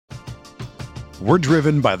We're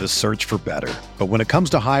driven by the search for better. But when it comes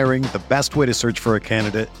to hiring, the best way to search for a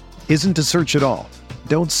candidate isn't to search at all.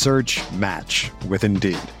 Don't search, match with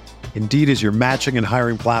Indeed. Indeed is your matching and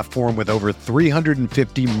hiring platform with over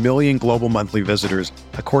 350 million global monthly visitors,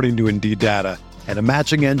 according to Indeed data, and a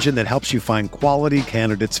matching engine that helps you find quality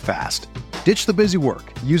candidates fast. Ditch the busy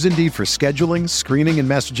work. Use Indeed for scheduling, screening, and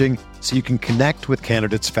messaging so you can connect with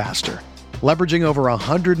candidates faster. Leveraging over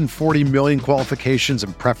 140 million qualifications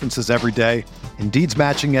and preferences every day, Indeed's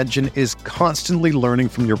matching engine is constantly learning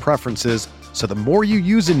from your preferences, so the more you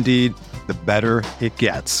use Indeed, the better it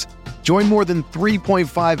gets. Join more than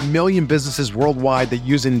 3.5 million businesses worldwide that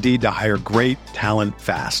use Indeed to hire great talent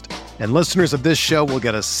fast. And listeners of this show will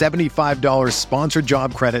get a $75 sponsored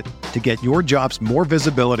job credit to get your jobs more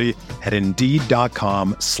visibility at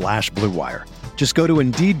Indeed.com/Blue Wire. Just go to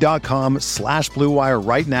Indeed.com/Blue Wire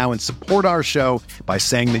right now and support our show by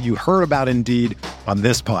saying that you heard about Indeed on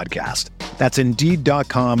this podcast. That's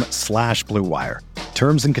Indeed.com/Blue Wire.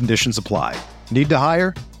 Terms and conditions apply. Need to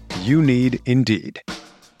hire? You need Indeed.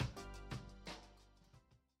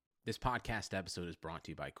 This podcast episode is brought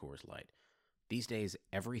to you by Coors Light. These days,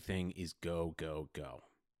 everything is go, go, go.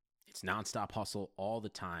 It's nonstop hustle all the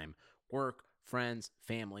time. Work, friends,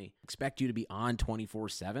 family, expect you to be on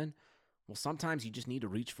 24/7. Well, sometimes you just need to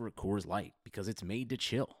reach for a Coors Light because it's made to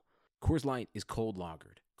chill. Coors Light is cold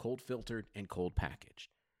lagered, cold filtered, and cold packaged.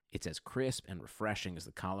 It's as crisp and refreshing as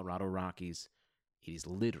the Colorado Rockies. It is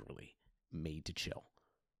literally made to chill.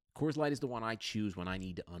 Coors Light is the one I choose when I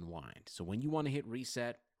need to unwind. So when you want to hit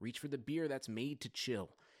reset, reach for the beer that's made to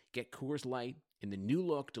chill. Get Coors Light in the new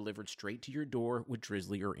look delivered straight to your door with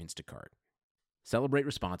Drizzly or Instacart. Celebrate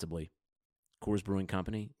responsibly. Coors Brewing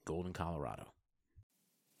Company, Golden, Colorado.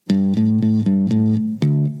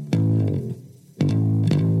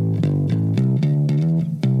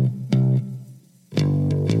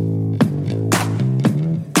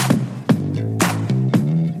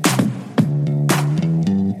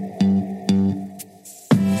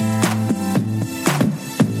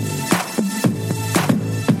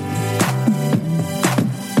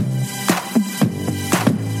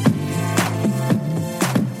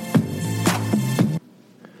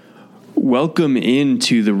 Welcome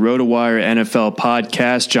into the RotoWire NFL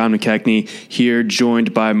podcast. John McKechnie here,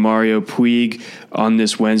 joined by Mario Puig on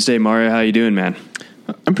this Wednesday. Mario, how you doing, man?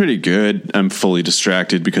 I'm pretty good. I'm fully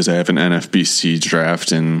distracted because I have an NFBC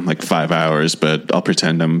draft in like 5 hours, but I'll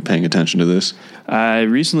pretend I'm paying attention to this. I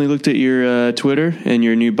recently looked at your Twitter, and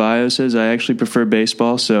your new bio says I actually prefer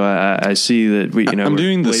baseball. So I see that I'm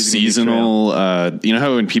doing the seasonal. You know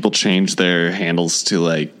how when people change their handles to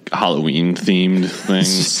like Halloween themed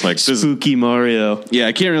things, like spooky Mario. Yeah,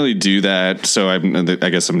 I can't really do that. So I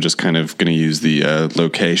guess I'm just kind of going to use the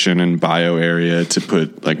location and bio area to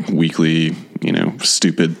put like weekly,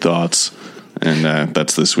 stupid thoughts. And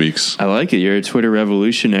that's this week's. I like it. You're a Twitter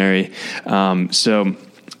revolutionary. So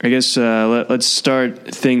I guess let's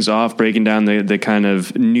start things off breaking down the kind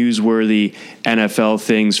of newsworthy NFL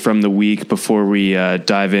things from the week before we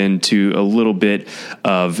dive into a little bit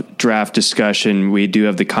of draft discussion. We do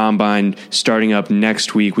have the Combine starting up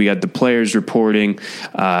next week. We got the players reporting,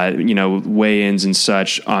 weigh-ins and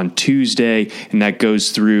such on Tuesday, and that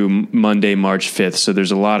goes through Monday, March 5th. So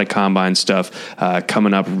there's a lot of Combine stuff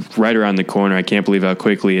coming up right around the corner. I can't believe how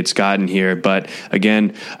quickly it's gotten here. But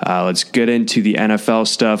again, let's get into the NFL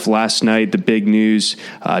stuff. Last night, the big news,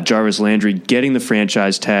 Jarvis Landry getting the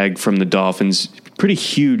franchise tag from the Dolphins. Pretty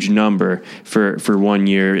huge number for 1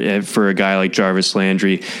 year for a guy like Jarvis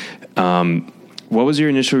Landry. What was your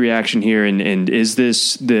initial reaction here? And is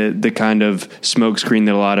this the kind of smokescreen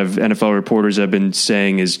that a lot of NFL reporters have been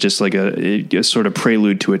saying is just like a sort of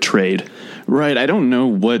prelude to a trade? Right. I don't know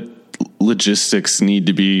what logistics need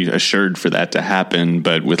to be assured for that to happen.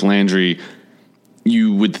 But with Landry,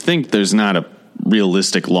 you would think there's not a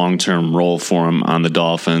realistic long-term role for him on the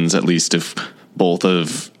Dolphins, at least if both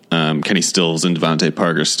of Kenny Stills and Devontae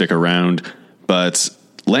Parker stick around. But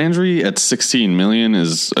Landry at $16 million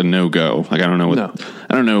is a no-go. Like I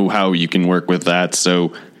don't know how you can work with that.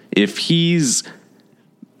 So if he's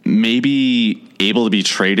maybe able to be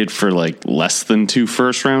traded for like less than 2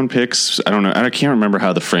 first-round picks, I don't know. I can't remember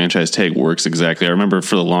how the franchise tag works exactly. I remember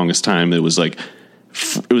for the longest time it was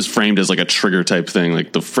framed as like a trigger type thing.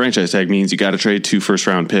 Like the franchise tag means you got to trade 2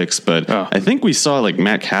 first-round picks. But I think we saw like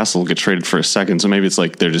Matt Castle get traded for a second. So maybe it's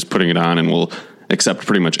like they're just putting it on and we'll accept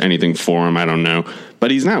pretty much anything for him. I don't know. But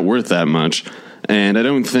he's not worth that much. And I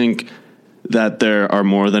don't think that there are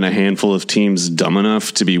more than a handful of teams dumb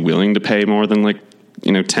enough to be willing to pay more than like,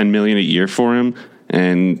 $10 million a year for him.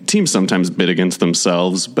 And teams sometimes bid against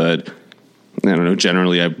themselves, but I don't know.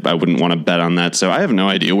 Generally, I wouldn't want to bet on that. So I have no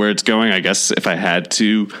idea where it's going. I guess if I had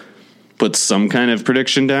to put some kind of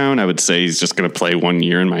prediction down, I would say he's just going to play 1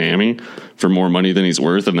 year in Miami for more money than he's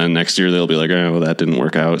worth. And then next year they'll be like, oh, that didn't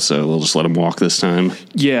work out, so we'll just let him walk this time.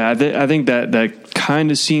 Yeah, I think that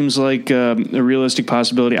kind of seems like a realistic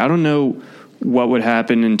possibility. I don't know what would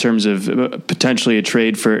happen in terms of potentially a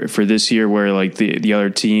trade for this year where like the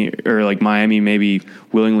other team or like Miami maybe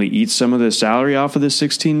willingly eats some of the salary off of the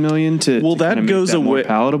 $16 million to that goes away.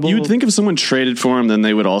 Palatable. You would think if someone traded for him, then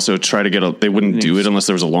they would also try to they wouldn't do it unless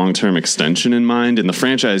there was a long-term extension in mind. And the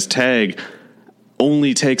franchise tag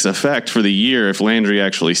only takes effect for the year if Landry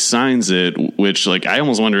actually signs it, which like I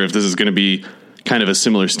almost wonder if this is going to be kind of a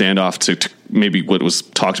similar standoff to maybe what was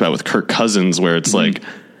talked about with Kirk Cousins, where it's like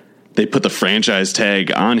they put the franchise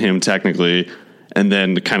tag on him technically and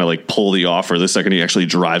then kind of like pull the offer the second he actually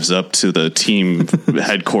drives up to the team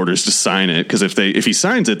headquarters to sign it. Because if he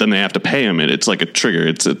signs it, then they have to pay him. It's like a trigger.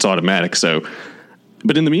 It's automatic. So,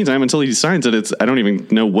 but in the meantime, until he signs it, I don't even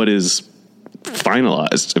know what is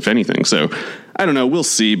finalized, if anything. So I don't know. We'll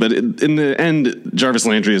see. But in the end, Jarvis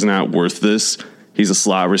Landry is not worth this. He's a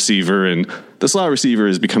slot receiver, and the slot receiver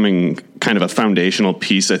is becoming kind of a foundational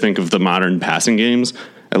piece, I think, of the modern passing games,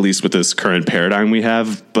 at least with this current paradigm we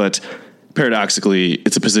have. But paradoxically,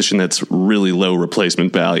 it's a position that's really low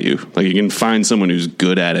replacement value. Like you can find someone who's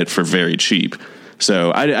good at it for very cheap.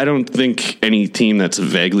 So I don't think any team that's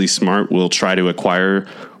vaguely smart will try to acquire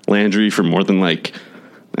Landry for more than like,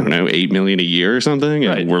 I don't know, $8 million a year or something.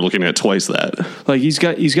 Right. And we're looking at twice that. Like he's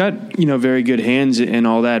got, very good hands and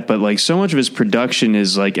all that, but like so much of his production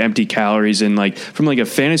is like empty calories, and like from like a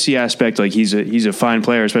fantasy aspect, like he's a fine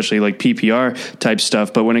player, especially like PPR type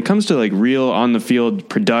stuff. But when it comes to like real on the field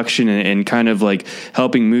production and kind of like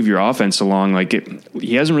helping move your offense along, like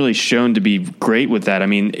he hasn't really shown to be great with that. I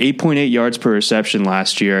mean, 8.8 yards per reception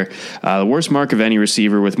last year, the worst mark of any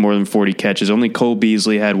receiver with more than 40 catches. Only Cole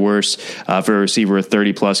Beasley had worse for a receiver with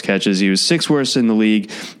 30 plus catches. He was sixth worst in the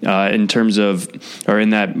league in terms of, or in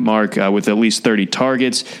that mark with at least 30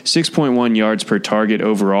 targets, 6.1 yards per target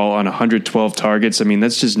overall on 112 targets. I mean,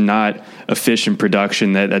 that's just not efficient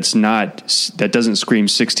production. That doesn't scream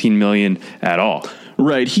 16 million at all.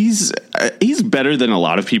 Right. He's better than a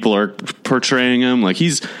lot of people are portraying him. Like he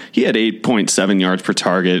had 8.7 yards per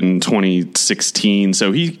target in 2016.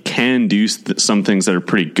 So he can do some things that are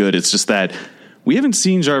pretty good. It's just that we haven't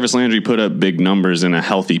seen Jarvis Landry put up big numbers in a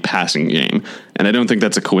healthy passing game. And I don't think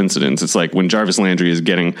that's a coincidence. It's like when Jarvis Landry is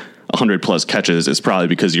getting 100 plus catches, it's probably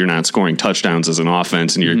because you're not scoring touchdowns as an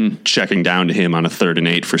offense and you're checking down to him on a 3rd and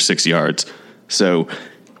 8 for 6 yards. So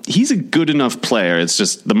he's a good enough player. It's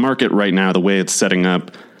just the market right now, the way it's setting up,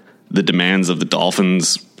 the demands of the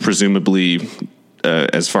Dolphins, presumably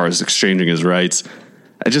as far as exchanging his rights,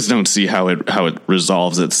 I just don't see how it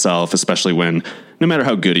resolves itself, especially when no matter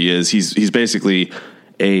how good he is, he's basically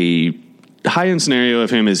a high-end scenario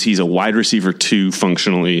of him is he's a wide receiver 2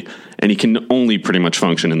 functionally, and he can only pretty much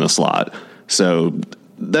function in the slot. So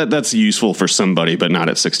that's useful for somebody, but not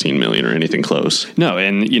at 16 million or anything close. No.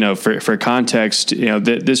 And, for context,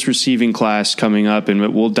 this receiving class coming up,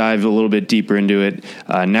 and we'll dive a little bit deeper into it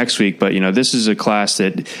next week. But, this is a class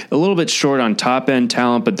that a little bit short on top end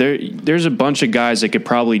talent, but there's a bunch of guys that could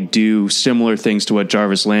probably do similar things to what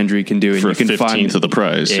Jarvis Landry can do. And for you can 15th of the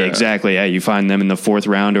price. Yeah, exactly. Yeah. You find them in the 4th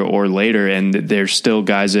round or later, and there's still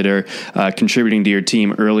guys that are contributing to your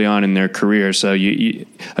team early on in their career. So you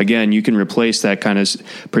can replace that kind of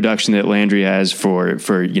production that Landry has for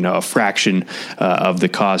a fraction of the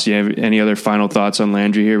cost. You have any other final thoughts on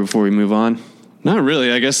Landry here before we move on? Not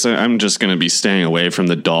really. I guess I'm just going to be staying away from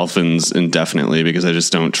the Dolphins indefinitely because I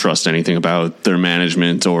just don't trust anything about their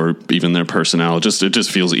management or even their personnel. It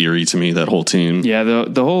just feels eerie to me, that whole team. Yeah,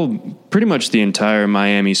 the whole, pretty much the entire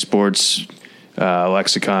Miami sports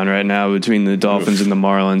lexicon right now between the Dolphins and the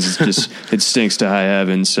Marlins, it stinks to high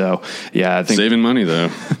heaven. So yeah, I think saving money though,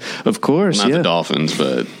 of course, not the Dolphins,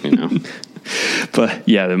 but but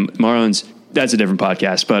yeah, the Marlins. That's a different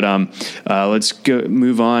podcast, but let's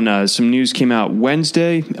move on. Some news came out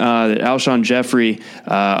Wednesday that Alshon Jeffrey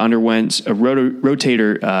underwent a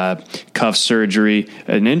rotator cuff surgery,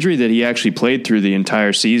 an injury that he actually played through the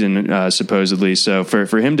entire season, supposedly. So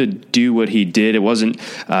for him to do what he did, it wasn't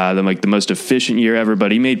the most efficient year ever,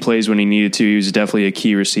 but he made plays when he needed to. He was definitely a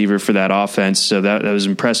key receiver for that offense, so that was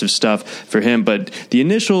impressive stuff for him. But the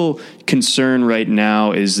initial concern right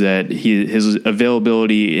now is that his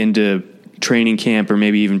availability into training camp or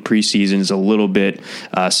maybe even preseason is a little bit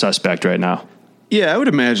suspect right now. Yeah, I would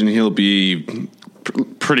imagine he'll be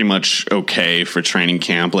pretty much okay for training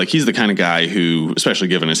camp. Like, he's the kind of guy who, especially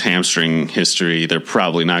given his hamstring history, they're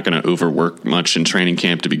probably not going to overwork much in training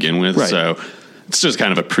camp to begin with. Right. So it's just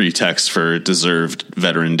kind of a pretext for deserved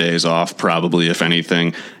veteran days off, probably, if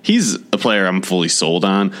anything. He's a player I'm fully sold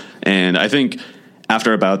on. And I think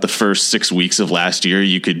after about the first 6 weeks of last year,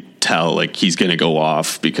 you could tell like he's going to go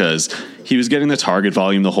off because he was getting the target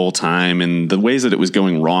volume the whole time. And the ways that it was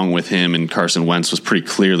going wrong with him and Carson Wentz was pretty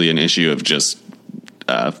clearly an issue of just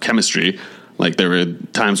chemistry. Like, there were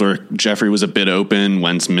times where Jeffrey was a bit open,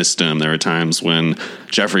 Wentz missed him. There were times when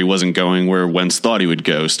Jeffrey wasn't going where Wentz thought he would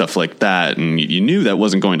go, stuff like that. And you knew that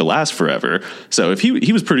wasn't going to last forever. So if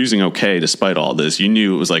he was producing okay despite all this, you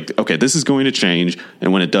knew it was like, okay, this is going to change.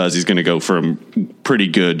 And when it does, he's going to go from pretty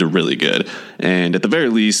good to really good. And at the very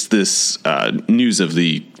least, this news of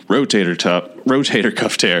the rotator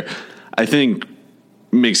cuff tear, I think,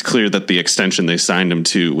 makes clear that the extension they signed him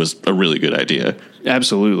to was a really good idea.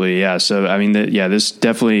 Absolutely. Yeah. So, I mean, this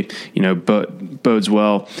definitely, bodes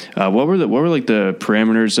well. What were like the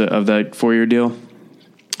parameters of that 4-year deal?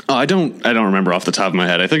 Oh, I don't remember off the top of my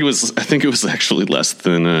head. I think it was actually less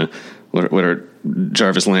than what our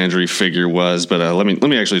Jarvis Landry figure was, but let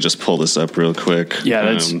me actually just pull this up real quick.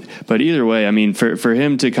 Yeah, but either way, I mean, for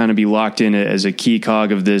him to kind of be locked in as a key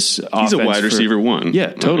cog of this offense, he's a wide receiver one.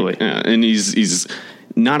 Yeah, totally. Yeah, and he's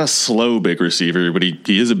not a slow big receiver, but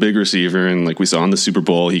he is a big receiver, and like we saw in the Super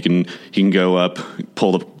Bowl, he can go up,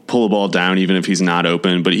 pull the ball down even if he's not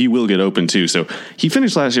open, but he will get open too. So he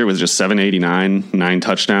finished last year with just 789, 9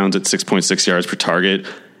 touchdowns at 6.6 yards per target.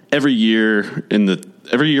 Every year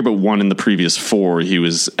but one in the previous 4, he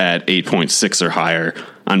was at 8.6 or higher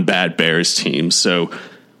on bad Bears teams. So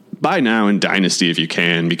buy now in Dynasty if you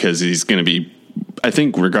can, because he's going to be, I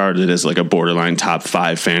think, regarded as like a borderline top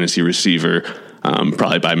 5 fantasy receiver,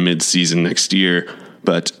 probably by mid-season next year.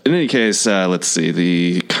 But in any case, let's see,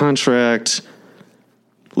 the contract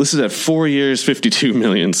listed at 4 years, $52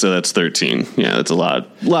 million, so that's 13. Yeah, that's a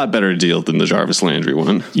lot better deal than the Jarvis Landry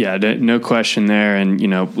one. Yeah, no question there. And,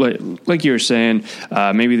 like you were saying,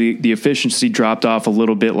 maybe the efficiency dropped off a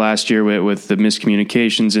little bit last year with the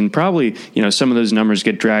miscommunications, and probably, some of those numbers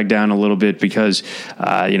get dragged down a little bit because,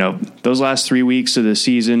 those last 3 weeks of the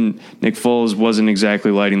season, Nick Foles wasn't exactly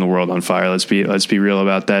lighting the world on fire. Let's be real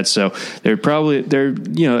about that. So they're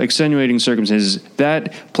extenuating circumstances.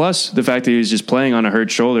 That plus the fact that he was just playing on a hurt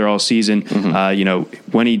shoulder all season.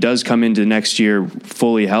 Mm-hmm. When he does come into next year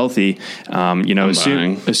fully healthy,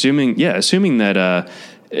 assuming that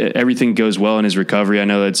everything goes well in his recovery. I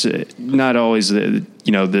know that's not always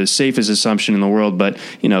the safest assumption in the world, but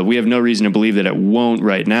we have no reason to believe that it won't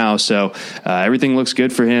right now. So everything looks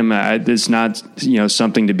good for him. It's not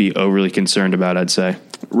something to be overly concerned about, I'd say.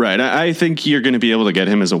 Right. I think you're going to be able to get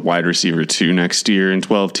him as a wide receiver 2 next year in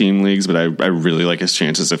 12-team leagues, but I really like his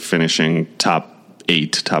chances of finishing top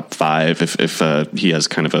 8, top 5 if he has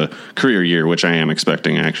kind of a career year, which I am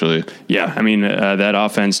expecting, actually. Yeah, I mean, that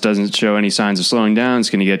offense doesn't show any signs of slowing down. It's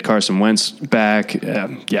going to get Carson Wentz back.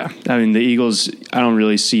 Yeah, I mean, the Eagles, I don't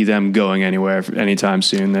really see them going anywhere anytime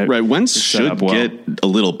soon. Right, Wentz should get a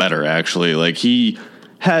little better, actually. Like, he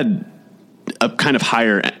had a kind of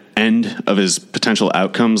higher end of his potential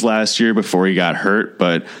outcomes last year before he got hurt,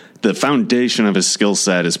 but the foundation of his skill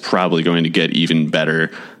set is probably going to get even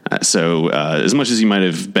better. So as much as he might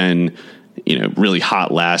have been, really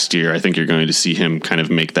hot last year, I think you're going to see him kind of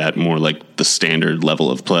make that more like the standard level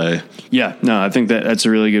of play. Yeah, no, I think that's a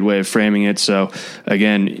really good way of framing it. So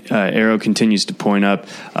again, Arrow continues to point up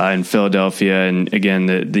in Philadelphia, and again,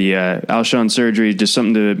 the Alshon surgery, just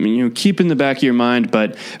something to keep in the back of your mind.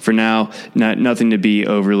 But for now, nothing to be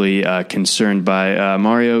overly concerned by.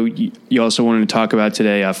 Mario, you also wanted to talk about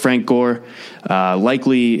today Frank Gore.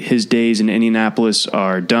 Likely his days in Indianapolis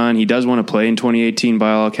are done. He does want to play in 2018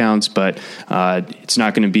 by all accounts, but it's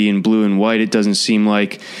not going to be in blue and white. It doesn't seem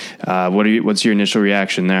like. What's your initial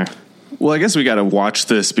reaction there? Well, I guess we got to watch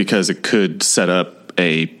this because it could set up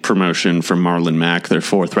a promotion for Marlon Mack, their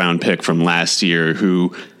 4th-round pick from last year,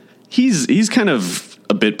 who he's kind of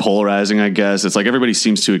a bit polarizing, I guess. It's like everybody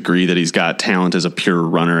seems to agree that he's got talent as a pure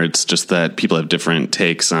runner. It's just that people have different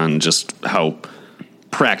takes on just how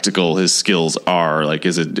practical his skills are. Like,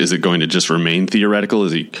 is it going to just remain theoretical?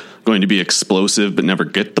 Is he going to be explosive but never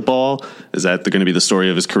get the ball? Is that going to be the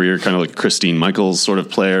story of his career, kind of like Christine Michaels sort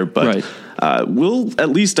of player? But we'll at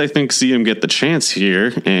least, I think, see him get the chance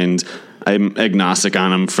here, and I'm agnostic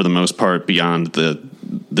on him for the most part beyond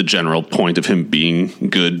the general point of him being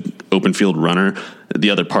good open field runner. The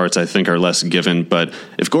other parts I think are less given, but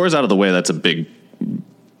if Gore's out of the way, that's a big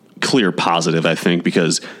clear positive, I think,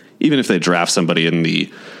 because even if they draft somebody in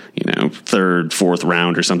the third, fourth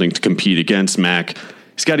round or something to compete against Mac.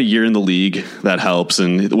 He's got a year in the league. That helps.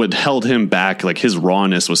 And what held him back, like his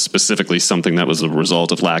rawness was specifically something that was a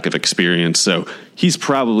result of lack of experience. So he's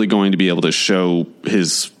probably going to be able to show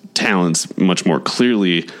his talents much more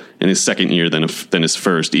clearly in his second year than his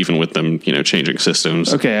first, even with them, changing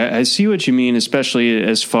systems. Okay, I see what you mean, especially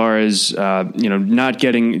as far as, not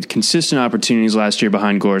getting consistent opportunities last year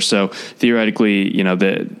behind Gore. So theoretically,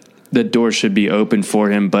 the door should be open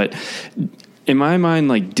for him. But in my mind,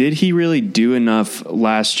 like, did he really do enough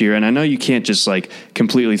last year? And I know you can't just like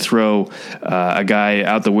completely throw a guy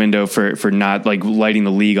out the window for not like lighting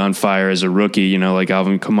the league on fire as a rookie, like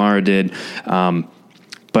Alvin Kamara did.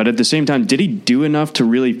 But at the same time, did he do enough to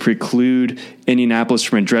really preclude Indianapolis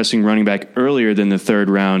from addressing running back earlier than the third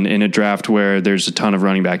round in a draft where there's a ton of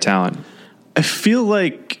running back talent? I feel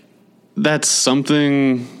like that's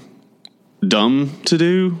something dumb to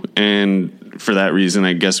do. And for that reason,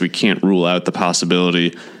 I guess we can't rule out the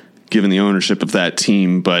possibility given the ownership of that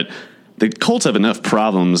team. But the Colts have enough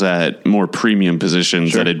problems at more premium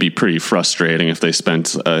positions that it'd be pretty frustrating if they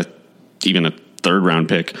spent even a third round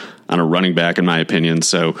pick on a running back, in my opinion.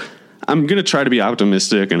 So I'm going to try to be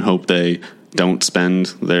optimistic and hope they don't spend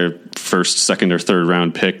their first, second, or third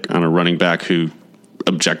round pick on a running back who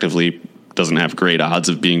objectively doesn't have great odds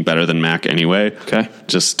of being better than Mac anyway. Okay.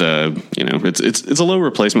 Just, it's a low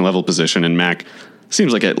replacement level position, and Mac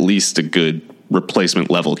seems like at least a good replacement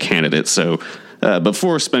level candidate. So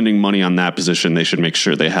before spending money on that position, they should make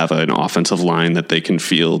sure they have an offensive line that they can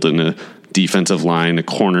field and a defensive line, a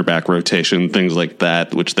cornerback rotation, things like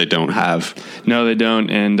that, which they don't have. No, they don't.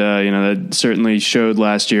 And, that certainly showed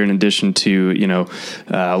last year in addition to,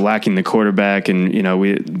 lacking the quarterback. And,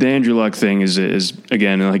 the Andrew Luck thing is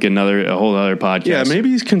again, like a whole other podcast. Yeah,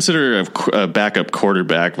 maybe consider a backup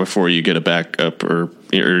quarterback before you get a backup or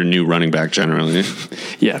a new running back generally.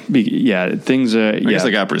 Yeah. Things, I guess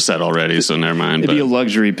they got Brissett already, so never mind. It'd be a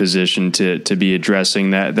luxury position to be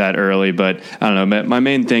addressing that early. But I don't know. My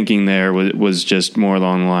main thinking there was just more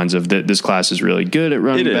along the lines of that this class is really good at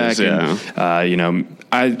running back. And,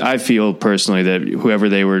 I feel personally that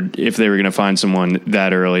if they were going to find someone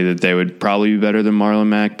that early, that they would probably be better than Marlon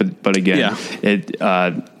Mack. But again,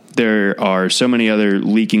 there are so many other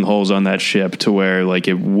leaking holes on that ship to where like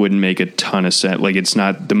it wouldn't make a ton of sense. Like it's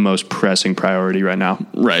not the most pressing priority right now.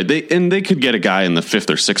 Right. They could get a guy in the 5th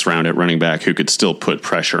or 6th round at running back who could still put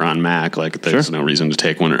pressure on Mac. Like there's no reason to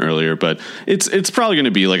take one earlier, but it's probably going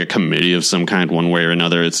to be like a committee of some kind one way or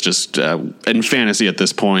another. It's just in fantasy at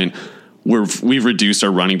this point, we've reduced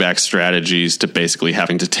our running back strategies to basically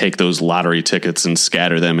having to take those lottery tickets and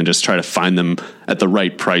scatter them and just try to find them at the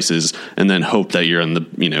right prices and then hope that you're on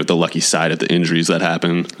the lucky side of the injuries that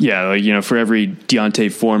happen. Yeah. Like, for every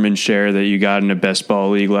Deontay Foreman share that you got in a best ball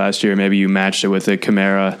league last year, maybe you matched it with a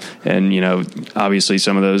Kamara and, obviously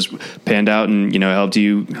some of those panned out and, helped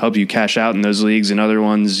you cash out in those leagues, and other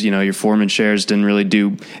ones, your Foreman shares didn't really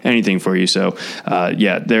do anything for you. So,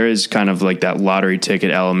 there is kind of like that lottery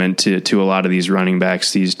ticket element to a lot of these running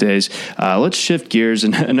backs these days. Let's shift gears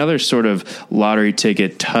and another sort of lottery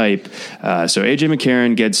ticket type. So AJ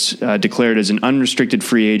McCarron gets declared as an unrestricted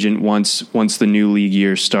free agent once the new league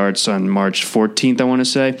year starts on March 14th, I want to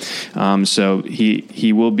say. So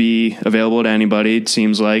he will be available to anybody, it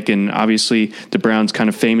seems like. And obviously the Browns kind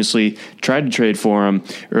of famously tried to trade for him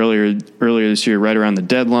earlier this year, right around the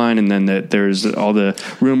deadline. And then there's all the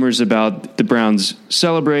rumors about the Browns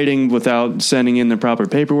celebrating without sending in the proper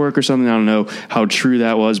paperwork or something. I don't know how true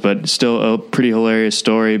that was, but still a pretty hilarious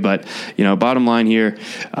story. But, bottom line here,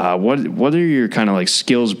 what are your kind of like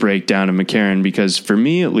skills breakdown of McCarron? Because for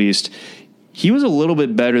me, at least, he was a little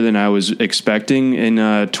bit better than I was expecting in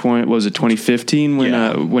 2015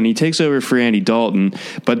 when he takes over for Andy Dalton.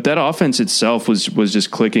 But that offense itself was just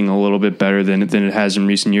clicking a little bit better than it has in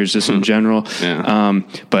recent years, just in general. Yeah.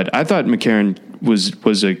 But I thought McCarron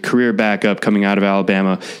was a career backup coming out of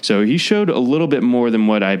Alabama, so he showed a little bit more than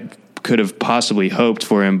what I could have possibly hoped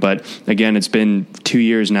for him. But again, it's been 2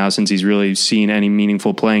 years now since he's really seen any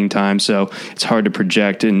meaningful playing time, so it's hard to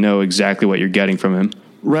project and know exactly what you're getting from him.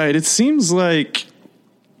 Right. It seems like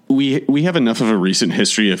we have enough of a recent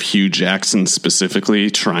history of Hugh Jackson specifically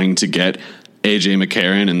trying to get AJ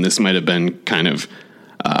McCarron, and this might have been kind of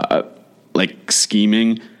like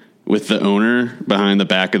scheming with the owner behind the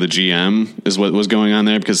back of the GM is what was going on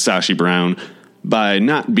there, because Sashi Brown, by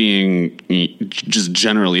not being just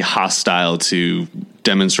generally hostile to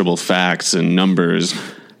demonstrable facts and numbers,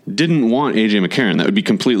 didn't want AJ McCarron. That would be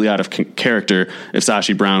completely out of character if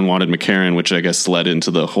Sashi Brown wanted McCarron, which I guess led into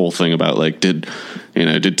the whole thing about like, did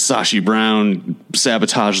did Sashi Brown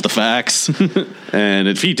sabotage the facts? And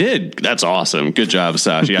if he did, that's awesome. Good job,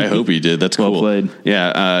 Sashi. I hope he did. That's cool. Well played.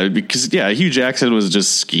 Yeah, because Hugh Jackson was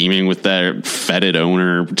just scheming with that fetid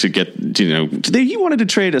owner to get, he wanted to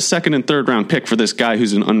trade a second and third round pick for this guy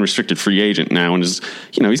who's an unrestricted free agent now, and is,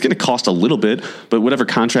 he's going to cost a little bit, but whatever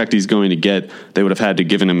contract he's going to get, they would have had to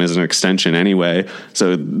given him as an extension anyway.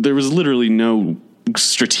 So there was literally no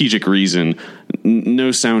strategic reason,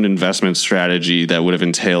 no sound investment strategy that would have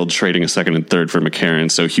entailed trading a second and third for McCarron.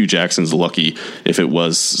 So Hugh Jackson's lucky if it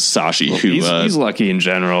was Sashi who he's lucky in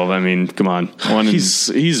general. I mean, come on.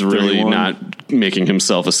 He's really not making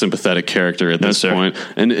himself a sympathetic character at this point.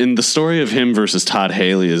 And the story of him versus Todd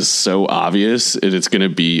Haley is so obvious, it's going to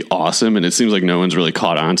be awesome. And it seems like no one's really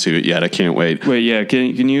caught on to it yet. I can't wait. Yeah.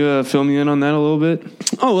 Can you fill me in on that a little bit?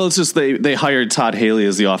 Oh, well, it's just they hired Todd Haley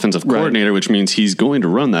as the offensive coordinator, which means he's going to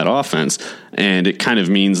run that offense. And it kind of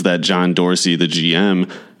means that John Dorsey, the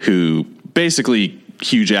GM, who basically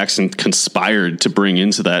Hugh Jackson conspired to bring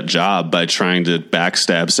into that job by trying to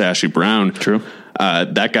backstab Sashi Brown. True.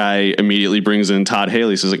 That guy immediately brings in Todd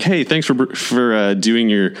Haley. Says like, "Hey, thanks for doing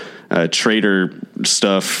your trader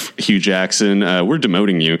stuff, Hugh Jackson. We're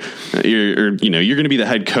demoting you. You're going to be the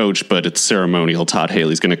head coach, but it's ceremonial. Todd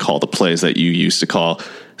Haley's going to call the plays that you used to call."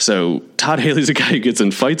 So Todd Haley's a guy who gets in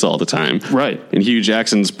fights all the time, right? And Hugh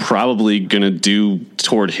Jackson's probably going to do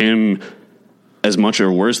toward him as much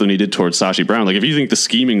or worse than he did towards Sashi Brown. Like, if you think the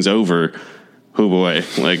scheming's over, oh boy,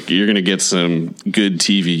 like, you're going to get some good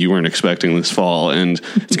TV you weren't expecting this fall, and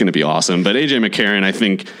it's going to be awesome. But AJ McCarron, I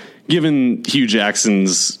think, given Hugh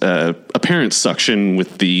Jackson's apparent suction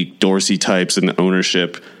with the Dorsey types and the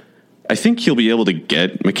ownership, I think he'll be able to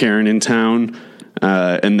get McCarron in town,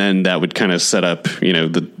 and then that would kind of set up,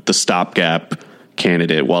 the stopgap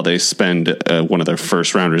candidate while they spend one of their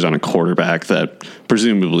first rounders on a quarterback that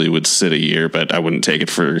presumably would sit a year, but I wouldn't take it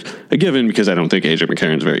for a given because I don't think AJ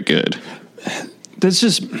McCarron's very good. That's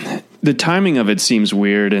just, the timing of it seems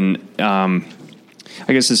weird. And I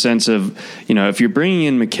guess the sense of, if you're bringing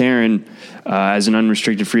in McCarron as an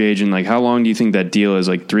unrestricted free agent, like, how long do you think that deal is?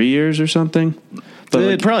 Like 3 years or something? But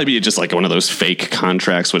it'd probably be just like one of those fake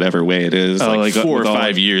contracts, whatever way it is, like 4 or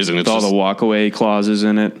 5 years, and it's all the walkaway clauses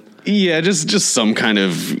in it. Yeah, just some kind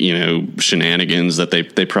of shenanigans that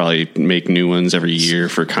they probably make new ones every year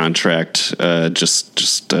for contract,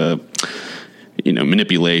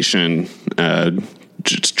 manipulation,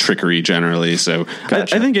 just trickery generally. So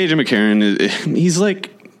gotcha. I think AJ McCarron, he's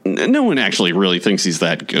like, no one actually really thinks he's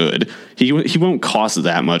that good. He won't cost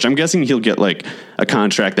that much. I'm guessing he'll get like a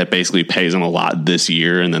contract that basically pays him a lot this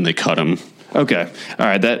year, and then they cut him. Okay, all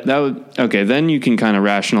right. That would okay. Then you can kind of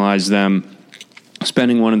rationalize them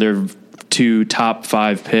spending one of their 2 top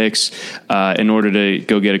 5 picks in order to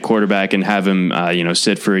go get a quarterback and have him,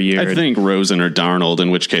 sit for a year. I think Rosen or Darnold,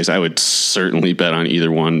 in which case I would certainly bet on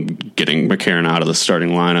either one getting McCarron out of the starting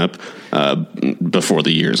lineup before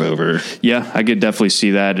the year's over. Yeah, I could definitely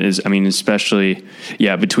see that. Especially,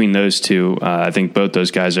 between those two, I think both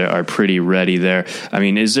those guys are pretty ready there. I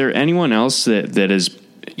mean, is there anyone else that is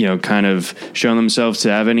kind of shown themselves to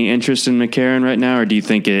have any interest in McCarron right now? Or do you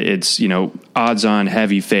think it's, odds on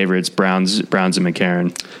heavy favorites, Browns and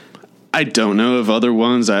McCarron? I don't know of other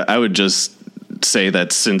ones. I would just say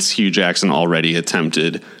that since Hugh Jackson already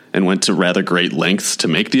attempted and went to rather great lengths to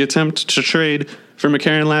make the attempt to trade for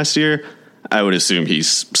McCarron last year, I would assume he's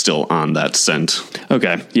still on that scent.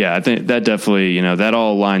 Okay. Yeah. I think that definitely, that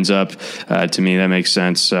all lines up to me. That makes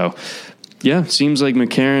sense. So, yeah, seems like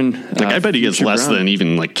McCarron. I bet he gets less than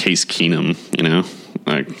even like Case Keenum.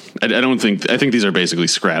 I think these are basically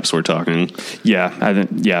scraps we're talking. Yeah,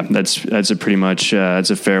 that's a pretty much that's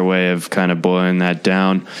a fair way of kind of boiling that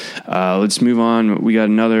down. Let's move on. We got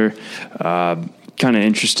another kind of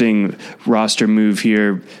interesting roster move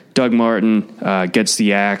here. Doug Martin gets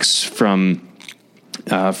the axe from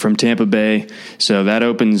Tampa Bay. So that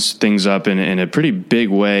opens things up in a pretty big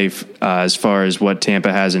way as far as what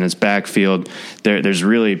Tampa has in its backfield. There's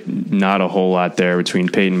really not a whole lot there between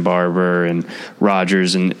Peyton Barber and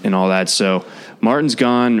Rodgers and all that. So Martin's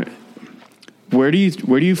gone. Where do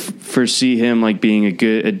you foresee him like being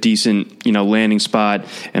a decent landing spot?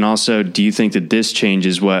 And also, do you think that this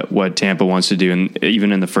changes what Tampa wants to do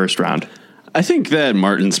even in the first round? I think that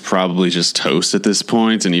Martin's probably just toast at this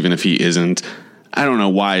point, and even if he isn't, I don't know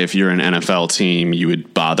why, if you're an NFL team, you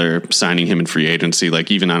would bother signing him in free agency.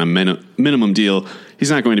 Like, even on a minimum deal,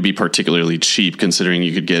 he's not going to be particularly cheap, considering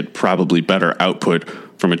you could get probably better output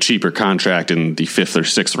from a cheaper contract in the 5th or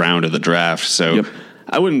 6th round of the draft. So yep.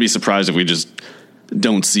 I wouldn't be surprised if we just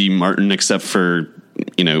don't see Martin, except for,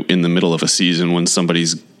 in the middle of a season when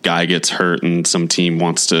somebody's guy gets hurt and some team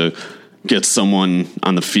wants to get someone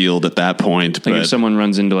on the field at that point. Like if someone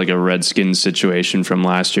runs into like a Redskins situation from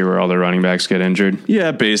last year where all their running backs get injured.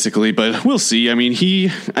 Yeah, basically, but we'll see. I mean,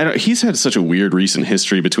 he's had such a weird recent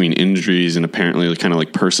history between injuries and apparently kind of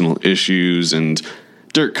like personal issues, and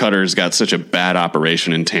Dirk Cutter's got such a bad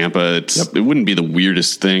operation in Tampa. It wouldn't be the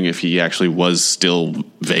weirdest thing if he actually was still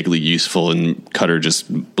vaguely useful and Cutter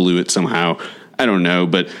just blew it somehow. I don't know,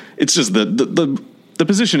 but it's just the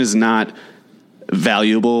position is not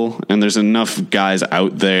valuable, and there's enough guys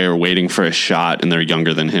out there waiting for a shot, and they're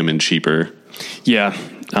younger than him and cheaper. Yeah,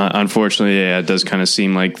 unfortunately, it does kind of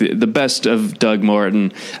seem like the best of Doug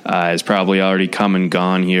Martin is probably already come and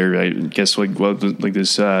gone here. I guess like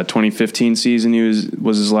this 2015 season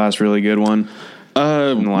was his last really good one.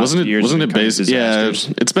 Wasn't it based? Yeah,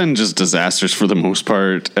 it's been just disasters for the most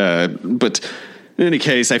part. But in any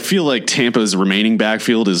case, I feel like Tampa's remaining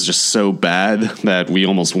backfield is just so bad that we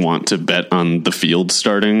almost want to bet on the field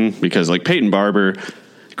starting, because like Peyton Barber,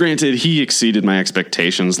 granted, he exceeded my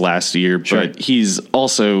expectations last year, but he's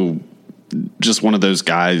also just one of those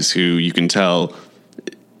guys who you can tell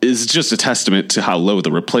is just a testament to how low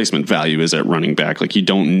the replacement value is at running back. Like, you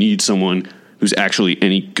don't need someone who's actually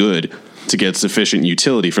any good to get sufficient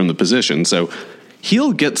utility from the position. So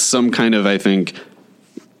he'll get some kind of, I think,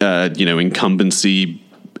 incumbency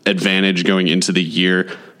advantage going into the year.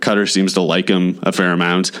 Cutter seems to like him a fair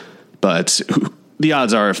amount, but the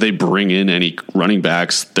odds are if they bring in any running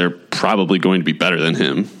backs, they're probably going to be better than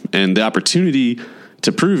him. And the opportunity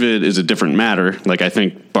to prove it is a different matter. Like, I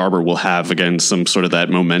think Barber will have, again, some sort of that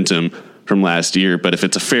momentum from last year, but if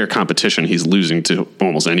it's a fair competition, he's losing to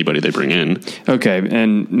almost anybody they bring in. Okay,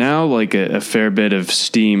 and now like a fair bit of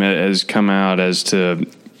steam has come out as to,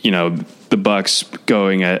 the Bucs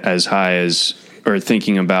going as high as, or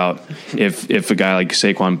thinking about if a guy like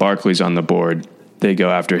Saquon Barkley's on the board, they go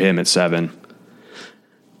after him at 7.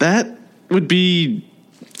 That would be,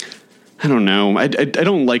 I don't know. I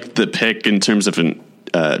don't like the pick in terms of an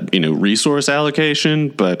resource allocation,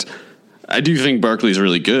 but I do think Barkley's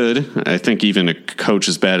really good. I think even a coach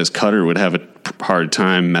as bad as Cutter would have a hard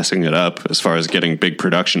time messing it up as far as getting big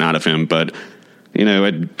production out of him. But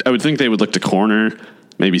I would think they would look to corner,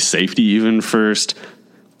 maybe safety even first.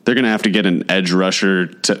 They're going to have to get an edge rusher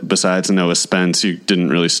besides Noah Spence, who didn't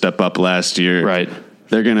really step up last year. Right.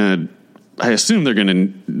 I assume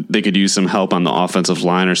they could use some help on the offensive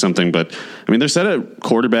line or something, but I mean, they're set at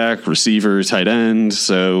quarterback, receiver, tight end.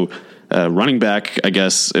 So running back, I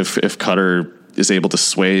guess if Cutter is able to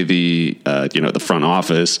sway the front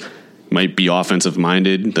office, might be offensive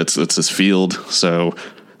minded. That's his field. So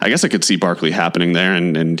I guess I could see Barkley happening there.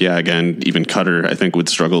 And yeah, again, even Cutter, I think, would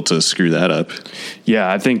struggle to screw that up.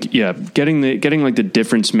 Yeah, I think, getting like the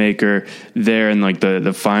difference maker there and like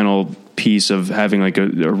the final piece of having like a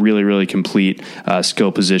really, really complete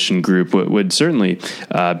skill position group would certainly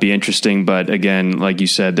be interesting. But again, like you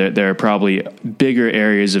said, there are probably bigger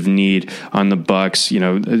areas of need on the Bucs,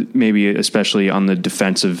 maybe especially on the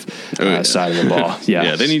defensive side of the ball.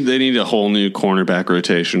 Yeah, they need a whole new cornerback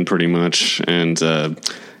rotation pretty much. And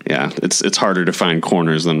it's harder to find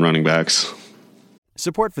corners than running backs.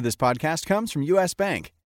 Support for this podcast comes from U.S.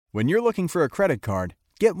 Bank. When you're looking for a credit card,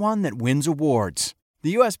 get one that wins awards.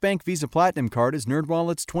 The U.S. Bank Visa Platinum Card is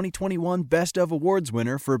NerdWallet's 2021 Best of Awards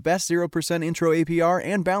winner for Best 0% Intro APR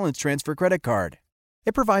and Balance Transfer Credit Card.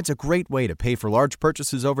 It provides a great way to pay for large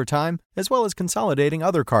purchases over time, as well as consolidating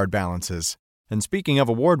other card balances. And speaking of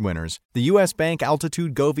award winners, the U.S. Bank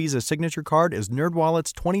Altitude Go Visa Signature Card is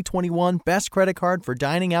NerdWallet's 2021 Best Credit Card for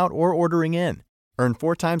dining out or ordering in. Earn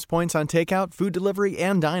 4 times points on takeout, food delivery,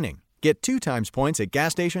 and dining. Get 2 times points at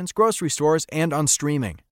gas stations, grocery stores, and on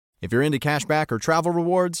streaming. If you're into cashback or travel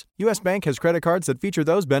rewards, U.S. Bank has credit cards that feature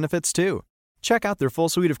those benefits too. Check out their full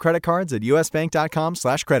suite of credit cards at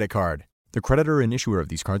usbank.com/creditcard. The creditor and issuer of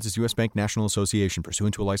these cards is U.S. Bank National Association,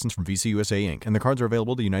 pursuant to a license from Visa USA Inc., and the cards are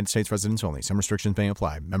available to United States residents only. Some restrictions may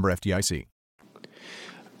apply. Member FDIC.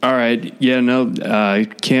 All right. Yeah, no, I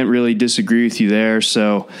can't really disagree with you there.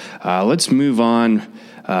 So let's move on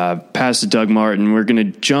past Doug Martin. We're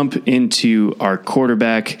going to jump into our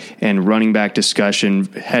quarterback and running back discussion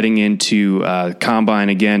heading into Combine.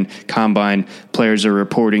 Again, Combine players are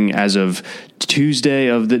reporting as of Tuesday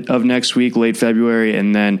of next week, late February,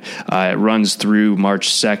 and then it runs through March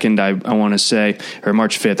 2nd, I want to say, or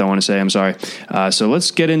March 5th, I want to say, I'm sorry. So let's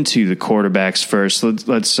get into the quarterbacks first.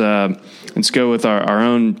 Let's go with our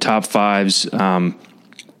own top 5s.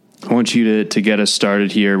 I want you to get us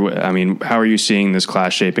started here. I mean, how are you seeing this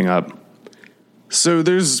class shaping up? So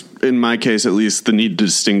there's, in my case at least, the need to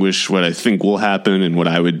distinguish what I think will happen and what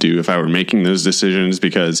I would do if I were making those decisions,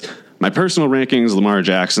 because my personal rankings, Lamar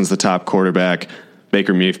Jackson's the top quarterback.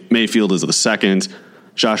 Baker Mayfield is the second,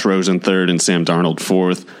 Josh Rosen third, and Sam Darnold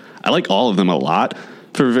fourth. I like all of them a lot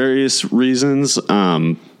for various reasons,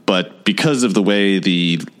 but because of the way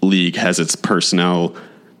the league has its personnel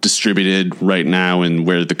distributed right now and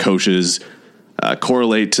where the coaches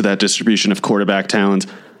correlate to that distribution of quarterback talent,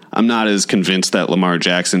 I'm not as convinced that Lamar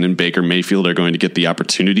Jackson and Baker Mayfield are going to get the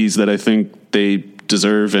opportunities that I think they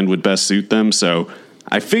deserve and would best suit them. So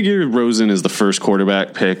I figure Rosen is the first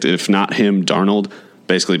quarterback picked, if not him, Darnold,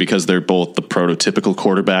 basically because they're both the prototypical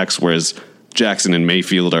quarterbacks, whereas Jackson and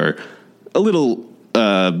Mayfield are a little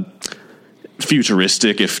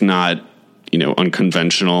futuristic, if not,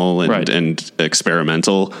 unconventional and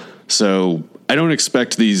experimental. So I don't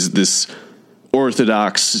expect this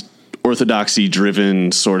orthodoxy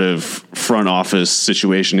driven sort of front office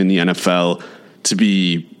situation in the NFL to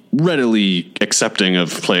be readily accepting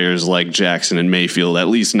of players like Jackson and Mayfield, at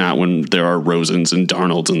least not when there are Rosens and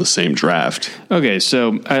Darnolds in the same draft. Okay,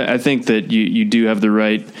 so I think that you do have the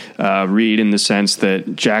right read in the sense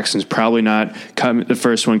that Jackson's probably not the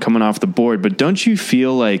first one coming off the board, but don't you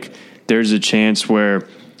feel like there's a chance where,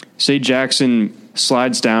 say, Jackson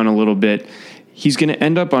slides down a little bit, he's going to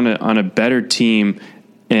end up on a better team?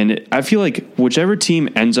 And I feel like whichever team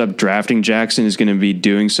ends up drafting Jackson is going to be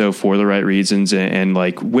doing so for the right reasons and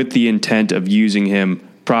like with the intent of using him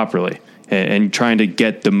properly and trying to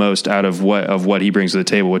get the most out of what he brings to the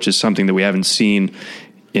table, which is something that we haven't seen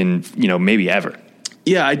in, maybe ever.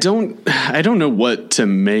 Yeah, I don't know what to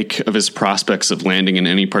make of his prospects of landing in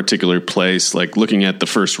any particular place. Like looking at the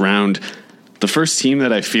first round, the first team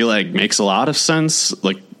that I feel like makes a lot of sense,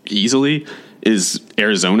 like easily, is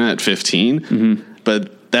Arizona at 15. Mm-hmm.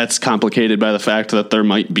 But that's complicated by the fact that there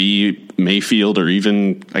might be Mayfield, or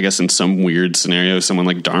even, I guess, in some weird scenario, someone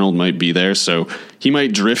like Darnold might be there. So he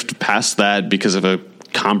might drift past that because of a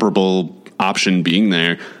comparable option being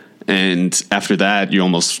there. And after that,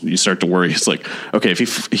 you start to worry. It's like, okay,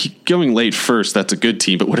 if he going late first, that's a good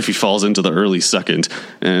team. But what if he falls into the early second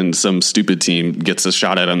and some stupid team gets a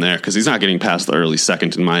shot at him there? Because he's not getting past the early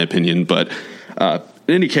second, in my opinion. But in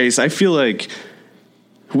any case, I feel like,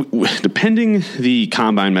 depending the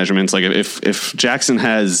combine measurements, like if Jackson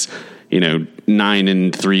has 9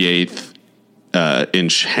 3/8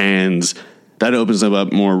 inch hands, that opens him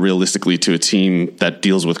up more realistically to a team that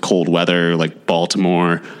deals with cold weather, like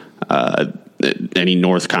Baltimore, any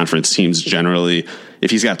North Conference teams generally.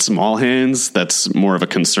 If he's got small hands, that's more of a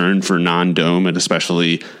concern for non-dome and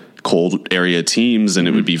especially cold area teams, and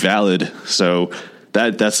it would be valid. So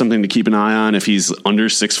that's something to keep an eye on. If he's under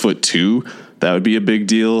 6'2", that would be a big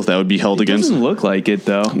deal. That would be held against. Doesn't look like it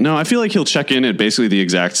though. No, I feel like he'll check in at basically the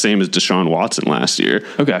exact same as Deshaun Watson last year.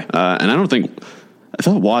 Okay. And I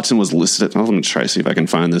thought Watson was listed. Let me try to see if I can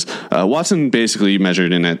find this. Watson basically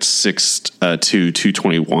measured in at 6'2",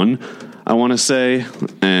 221, I want to say.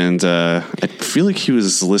 And I feel like he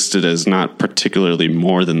was listed as not particularly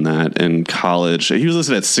more than that in college. He was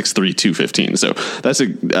listed at 6'3", 215. So that's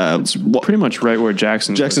it's pretty much right where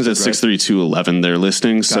Jackson's at 6'3", 211, they're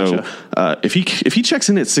listing. Gotcha. So if he checks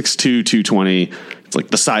in at 6'2", 220, it's like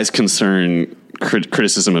the size concern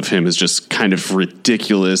criticism of him is just kind of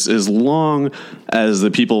ridiculous, as long as the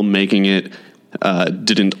people making it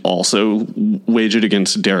didn't also wage it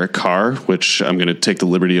against Derek Carr, which I'm going to take the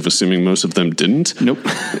liberty of assuming most of them didn't. Nope.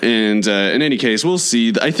 And in any case, we'll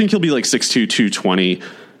see. I think he'll be like 6'2", 220.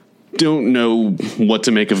 Don't know what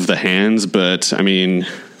to make of the hands, but I mean,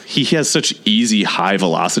 he has such easy high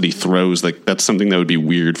velocity throws. Like that's something that would be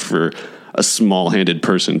weird for a small-handed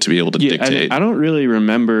person to be able to dictate. I don't really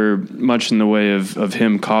remember much in the way of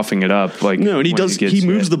him coughing it up. Like, no, and he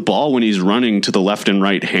moves the ball when he's running to the left and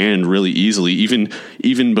right hand really easily,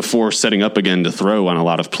 even before setting up again to throw on a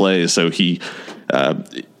lot of plays. So he's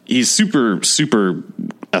super, super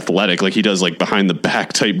athletic. Like he does like behind the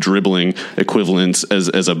back type dribbling equivalents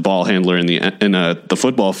as a ball handler in the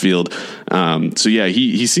football field. So yeah,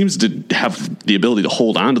 he seems to have the ability to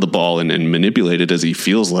hold on to the ball and manipulate it as he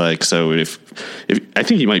feels like. So if I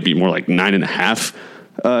think he might be more like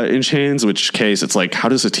 9.5 inch hands, which case it's like, how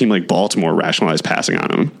does a team like Baltimore rationalize passing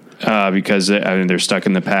on him? Because they're stuck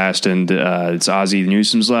in the past, and it's Ozzie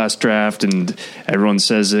Newsome's last draft, and everyone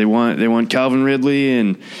says they want Calvin Ridley,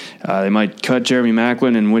 and they might cut Jeremy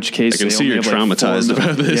Maclin. In which case, I can see you're traumatized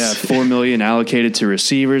about this. Yeah, $4 million allocated to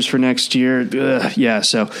receivers for next year. Yeah,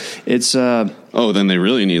 so it's. Then they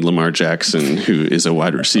really need Lamar Jackson, who is a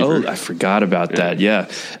wide receiver. Oh, I forgot about that. Yeah,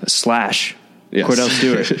 Slash. Yes. Cordell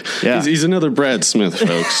Stewart. Yeah. he's another Brad Smith,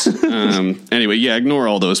 folks. Anyway, yeah, ignore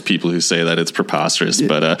all those people who say that it's preposterous.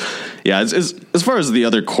 But as far as the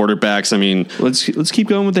other quarterbacks, I mean, let's keep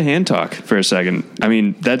going with the hand talk for a second. I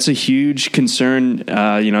mean, that's a huge concern.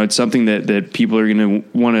 It's something that people are going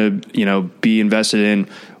to want to be invested in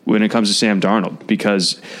when it comes to Sam Darnold,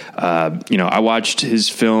 because, I watched his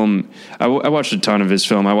film. I watched a ton of his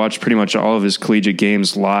film. I watched pretty much all of his collegiate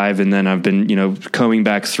games live, and then I've been, combing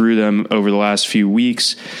back through them over the last few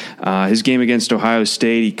weeks. His game against Ohio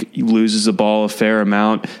State, he loses the ball a fair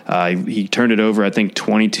amount. He turned it over, I think,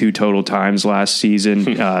 22 total times last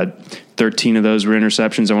season. 13 of those were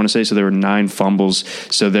interceptions, I want to say. So there were 9 fumbles.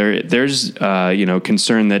 So there's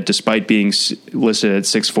concern that despite being listed at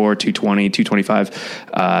 6'4", 220,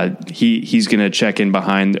 225, he's going to check in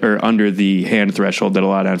behind or under the hand threshold that a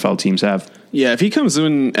lot of NFL teams have. Yeah, if he comes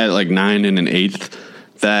in at like 9 and an 1/8,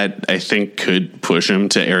 that I think could push him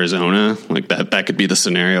to Arizona. Like that could be the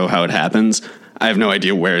scenario how it happens. I have no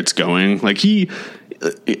idea where it's going. Like he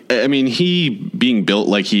being built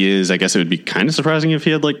like he is, I guess it would be kind of surprising if he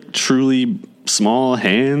had like truly small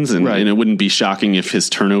hands, and it wouldn't be shocking if his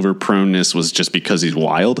turnover proneness was just because he's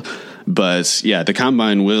wild. But yeah, the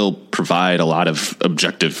combine will provide a lot of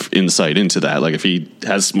objective insight into that. Like if he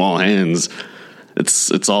has small hands,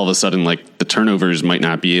 it's all of a sudden like the turnovers might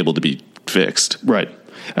not be able to be fixed. Right.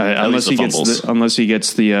 Unless he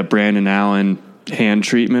gets the Brandon Allen hand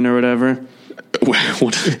treatment or whatever.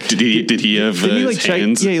 What, did he have his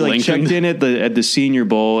hands? Yeah, he checked in at the Senior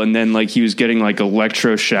Bowl, and then he was getting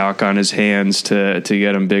electroshock on his hands to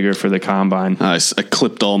get them bigger for the combine. I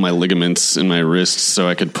clipped all my ligaments in my wrists so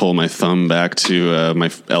I could pull my thumb back to my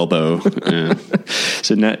elbow.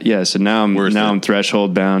 Yeah. So now I'm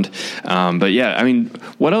threshold bound. But yeah, I mean,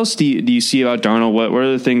 what else do you see about Darnold? What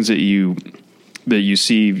are the things that you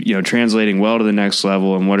see, translating well to the next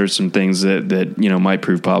level, and what are some things that might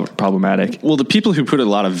prove problematic? Well, the people who put a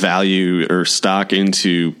lot of value or stock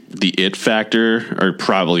into the it factor are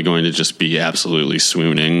probably going to just be absolutely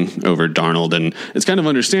swooning over Darnold. And it's kind of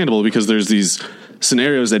understandable because there's these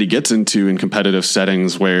scenarios that he gets into in competitive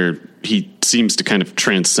settings where he seems to kind of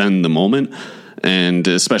transcend the moment. And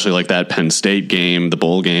especially like that Penn State game, the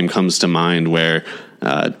bowl game comes to mind where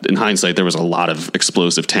in hindsight, there was a lot of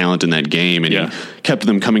explosive talent in that game, and he kept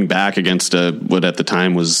them coming back against what at the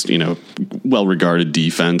time was, well-regarded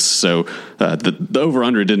defense. So the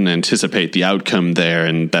over-under didn't anticipate the outcome there,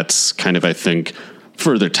 and that's kind of, I think,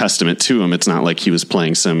 further testament to him. It's not like he was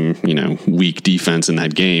playing some, weak defense in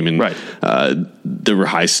that game, and there were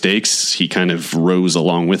high stakes. He kind of rose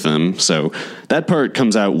along with them. So that part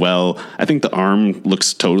comes out well. I think the arm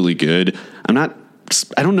looks totally good. I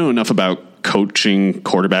don't know enough about coaching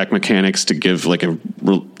quarterback mechanics to give like a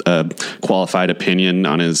qualified opinion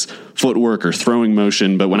on his footwork or throwing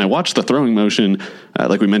motion. But when I watch the throwing motion,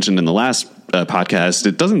 like we mentioned in the last podcast,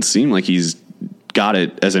 it doesn't seem like he's got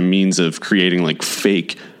it as a means of creating like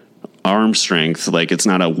fake arm strength. Like it's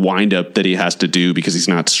not a windup that he has to do because he's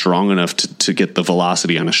not strong enough to get the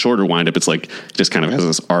velocity on a shorter windup. It's like just kind of has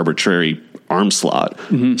this arbitrary arm slot.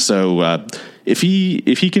 Mm-hmm. So if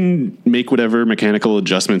he can make whatever mechanical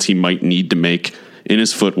adjustments he might need to make in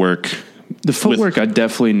his footwork. The footwork I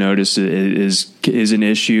definitely notice is an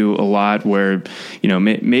issue a lot where,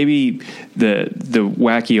 maybe the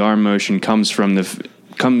wacky arm motion comes from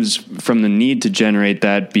the need to generate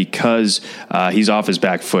that because he's off his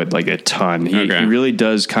back foot like a ton. He really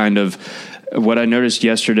does kind of. What I noticed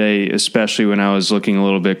yesterday, especially when I was looking a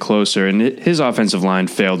little bit closer, and his offensive line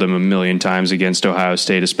failed him a million times against Ohio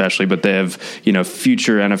State, especially, but they have,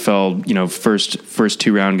 future NFL, first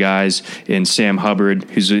 2-round guys in Sam Hubbard,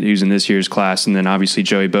 who's in this year's class, and then obviously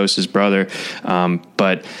Joey Bosa's brother.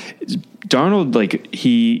 But Darnold,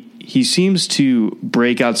 he seems to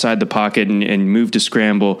break outside the pocket and move to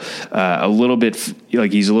scramble a little bit.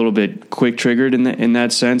 Like he's a little bit quick triggered in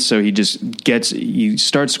that sense. So he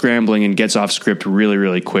starts scrambling and gets off script really,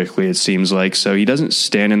 really quickly. It seems like, so he doesn't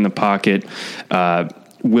stand in the pocket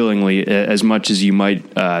willingly as much as you might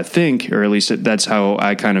think, or at least that's how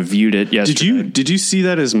I kind of viewed it yesterday. Did you see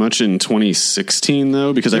that as much in 2016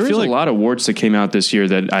 though? Because there I feel like a lot of warts that came out this year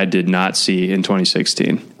that I did not see in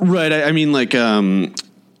 2016. Right. I mean, like,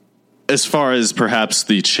 as far as perhaps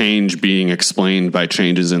the change being explained by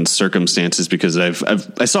changes in circumstances, because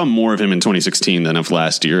I saw more of him in 2016 than of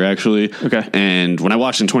last year, actually. Okay. And when I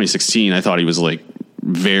watched in 2016, I thought he was like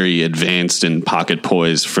very advanced in pocket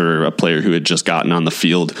poise for a player who had just gotten on the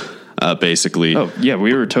field. basically. Oh, yeah,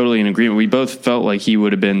 we were totally in agreement. We both felt like he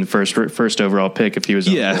would have been the first overall pick if he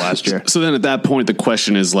was last year. So then at that point, the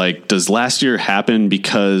question is, like, does last year happen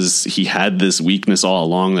because he had this weakness all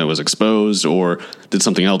along that was exposed, or did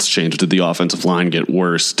something else change? Did the offensive line get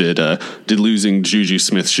worse? Did losing Juju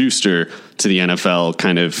Smith-Schuster to the NFL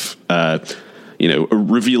kind of,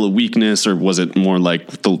 reveal a weakness, or was it more like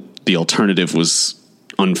the alternative was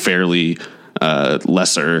unfairly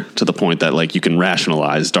lesser to the point that, like, you can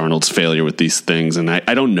rationalize Darnold's failure with these things? And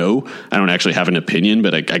I don't know. I don't actually have an opinion,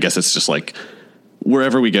 but I guess it's just like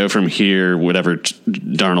wherever we go from here, whatever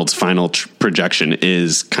Darnold's final projection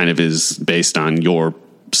is based on your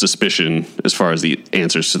suspicion as far as the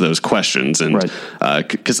answers to those questions. And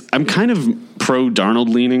because I'm kind of pro Darnold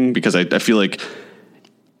leaning, because I feel like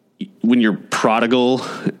when you're prodigal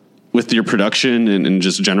with your production and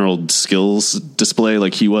just general skills display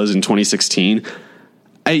like he was in 2016,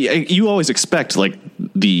 you always expect like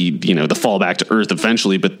the fall back to earth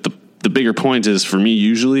eventually. But the bigger point is, for me,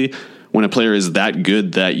 usually when a player is that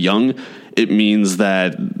good, that young, it means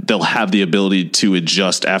that they'll have the ability to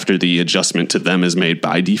adjust after the adjustment to them is made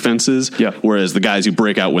by defenses. Yeah. Whereas the guys who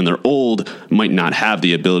break out when they're old might not have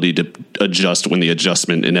the ability to adjust when the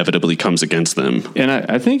adjustment inevitably comes against them. And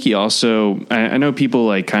I think he also, I know people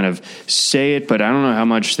like kind of say it, but I don't know how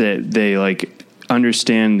much that they like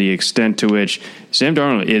understand the extent to which Sam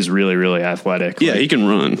Darnold is really, really athletic. Yeah, he can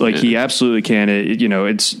run. He absolutely can.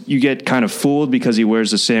 You get kind of fooled because he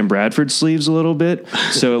wears the Sam Bradford sleeves a little bit,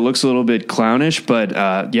 so it looks a little bit clownish. But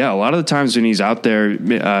a lot of the times when he's out there,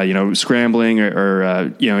 scrambling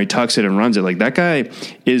or he tucks it and runs it, like, that guy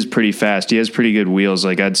is pretty fast. He has pretty good wheels.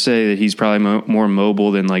 Like, I'd say that he's probably more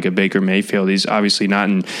mobile than like a Baker Mayfield. He's obviously not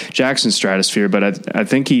in Jackson's stratosphere, but I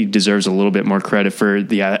think he deserves a little bit more credit for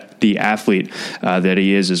the athlete that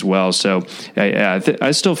he is as well. So I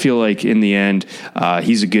still feel like in the end,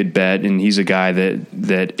 he's a good bet, and he's a guy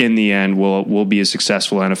that in the end will be a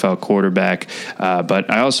successful NFL quarterback. But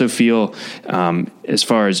I also feel, as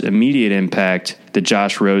far as immediate impact, that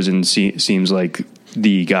Josh Rosen seems like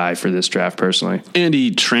the guy for this draft personally. And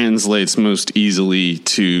he translates most easily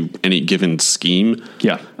to any given scheme.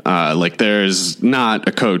 Yeah. There's not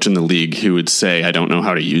a coach in the league who would say, I don't know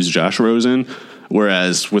how to use Josh Rosen.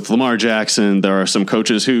 Whereas with Lamar Jackson, there are some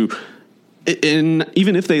coaches who,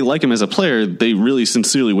 even if they like him as a player, they really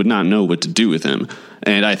sincerely would not know what to do with him.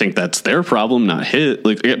 And I think that's their problem, not his.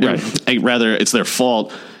 Rather, it's their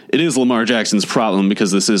fault. It is Lamar Jackson's problem,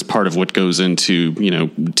 because this is part of what goes into,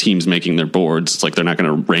 teams making their boards. It's like they're not going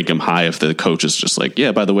to rank him high if the coach is just like,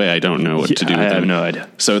 yeah, by the way, I don't know what to do with him. I have no idea.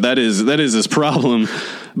 So that is his problem,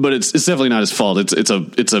 but it's definitely not his fault.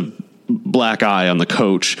 It's a black eye on the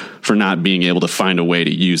coach for not being able to find a way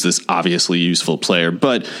to use this obviously useful player.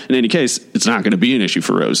 But in any case, it's not going to be an issue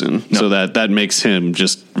for Rosen. No. So that makes him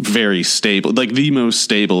just very stable, like the most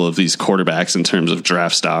stable of these quarterbacks in terms of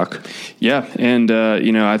draft stock. Yeah. And,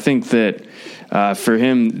 I think that for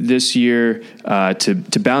him this year,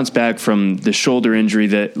 to bounce back from the shoulder injury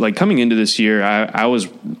that, like, coming into this year, I was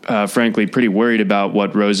frankly pretty worried about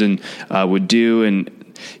what Rosen would do. And,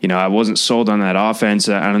 I wasn't sold on that offense.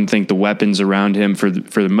 I don't think the weapons around him for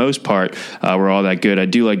the most part were all that good. I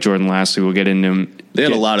do like Jordan Lastly. We'll get into him. They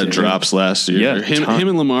had a lot of drops last year. Yeah, him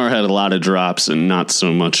and Lamar had a lot of drops, and not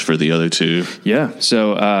so much for the other two. Yeah.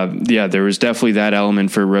 So, there was definitely that element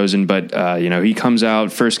for Rosen. But, he comes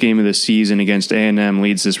out first game of the season against A&M,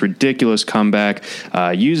 leads this ridiculous comeback,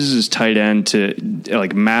 uses his tight end to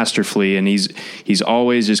masterfully. And he's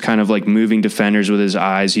always just kind of like moving defenders with his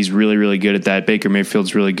eyes. He's really, really good at that. Baker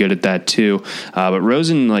Mayfield's really good at that too. But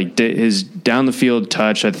Rosen, his down the field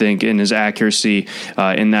touch, I think, and his accuracy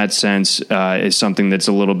in that sense is something that's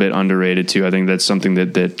a little bit underrated too. I think that's something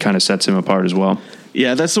that kind of sets him apart as well.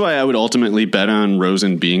 Yeah, that's why I would ultimately bet on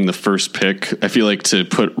Rosen being the first pick. I feel like to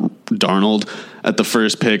put Darnold at the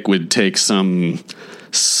first pick would take some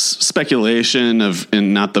speculation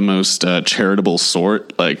in not the most charitable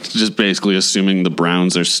sort, like just basically assuming the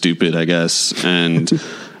Browns are stupid, I guess. And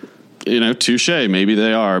touche, maybe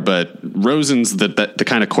they are, but Rosen's the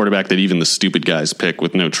kind of quarterback that even the stupid guys pick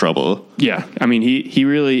with no trouble. Yeah, I mean, he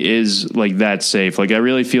really is like that safe. Like, I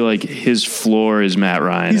really feel like his floor is Matt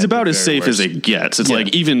Ryan. He's about as safe as it gets. It's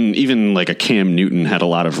like even like a Cam Newton had a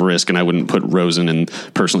lot of risk, and I wouldn't put Rosen in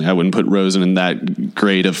that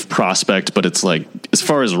grade of prospect. But it's like, as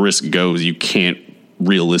far as risk goes, you can't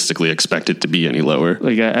realistically expect it to be any lower.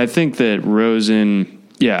 Like, I think that Rosen.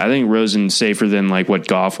 Yeah, I think Rosen's safer than like what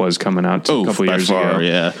Goff was coming out a couple years ago.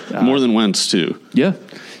 Yeah, more than Wentz too. Yeah.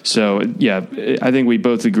 So yeah, I think we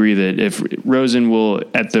both agree that if Rosen will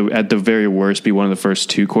at the very worst be one of the first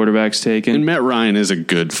two quarterbacks taken. And Matt Ryan is a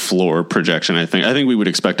good floor projection. I think we would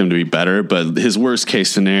expect him to be better, but his worst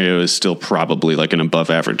case scenario is still probably like an above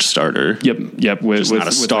average starter. Yep. With not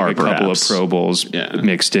a star, like a couple of Pro Bowls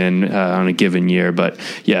mixed in on a given year, but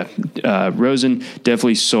yeah, Rosen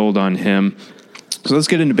definitely sold on him. So let's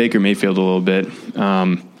get into Baker Mayfield a little bit.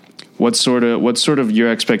 What's sort of your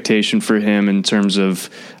expectation for him in terms of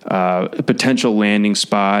a potential landing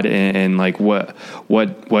spot and like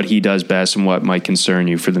what he does best and what might concern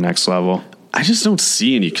you for the next level? I just don't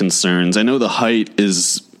see any concerns. I know the height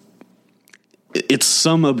it's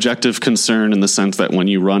some objective concern in the sense that when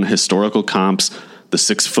you run historical comps, the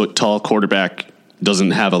 6 foot tall quarterback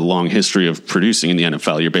doesn't have a long history of producing in the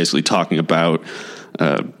NFL. You're basically talking about,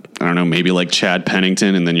 I don't know, maybe like Chad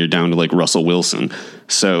Pennington, and then you're down to like Russell Wilson.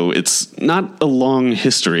 So it's not a long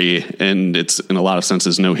history, and it's in a lot of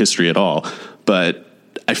senses no history at all. But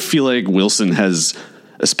I feel like Wilson has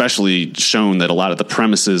especially shown that a lot of the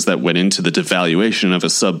premises that went into the devaluation of a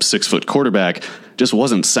sub 6 foot quarterback just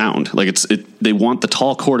wasn't sound. Like they want the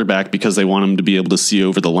tall quarterback because they want him to be able to see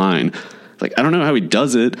over the line. Like, I don't know how he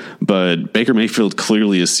does it, but Baker Mayfield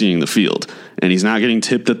clearly is seeing the field, and he's not getting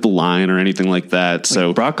tipped at the line or anything like that. So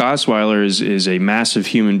like Brock Osweiler is a massive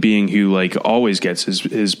human being who like always gets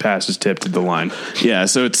his passes tipped at the line. Yeah.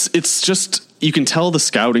 So it's just, you can tell the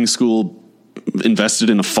scouting school invested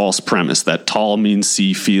in a false premise that tall means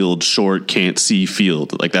see field, short can't see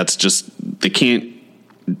field. Like that's just, they can't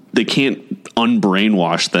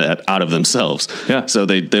unbrainwash that out of themselves. Yeah. So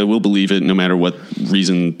they will believe it no matter what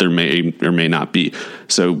reason there may or may not be.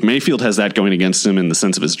 So Mayfield has that going against him in the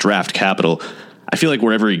sense of his draft capital. I feel like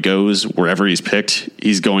wherever he goes, wherever he's picked,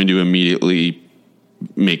 he's going to immediately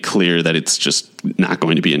make clear that it's just not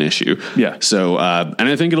going to be an issue. Yeah. So, and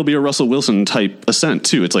I think it'll be a Russell Wilson type ascent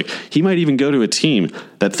too. It's like, he might even go to a team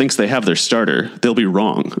that thinks they have their starter. They'll be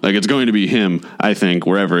wrong. Like, it's going to be him, I think,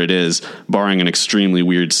 wherever it is, barring an extremely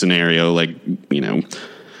weird scenario, like, you know,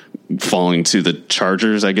 falling to the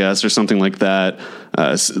Chargers, I guess, or something like that.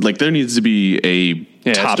 Like, there needs to be a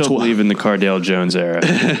top 12. I still believe in the Cardale Jones era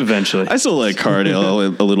eventually. I still like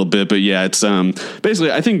Cardale a little bit, but yeah, it's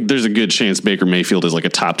basically, I think there's a good chance Baker Mayfield is like a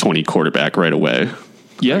top 20 quarterback right away.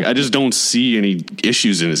 Yeah, I just don't see any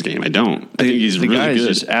issues in his game. I think he's really good. The guy is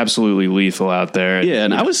just absolutely lethal out there. Yeah,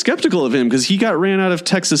 and I was skeptical of him because he got ran out of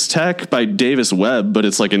Texas Tech by Davis Webb, but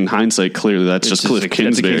it's like in hindsight, clearly that's just Cliff Kingsbury.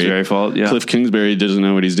 That's a Kingsbury fault. Yeah, Cliff Kingsbury doesn't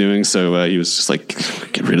know what he's doing, so he was just like,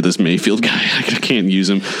 get rid of this Mayfield guy. I can't use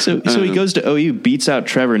him. So he goes to OU, beats out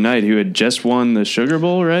Trevor Knight, who had just won the Sugar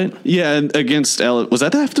Bowl, right? Yeah, against was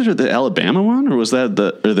that after the Alabama one, or was that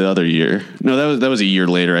the other year? No, that was a year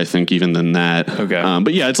later, I think, even than that. Okay,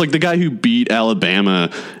 but yeah, it's like the guy who beat Alabama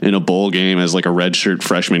in a bowl game as like a redshirt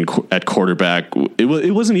freshman at quarterback.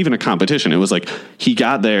 It wasn't even a competition. It was like he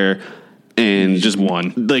got there and just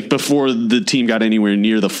won. Like before the team got anywhere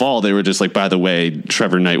near the fall, they were just like, by the way,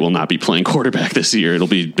 Trevor Knight will not be playing quarterback this year. It'll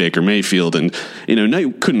be Baker Mayfield. And, you know,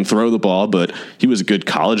 Knight couldn't throw the ball, but he was a good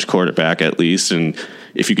college quarterback at least. And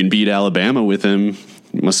if you can beat Alabama with him,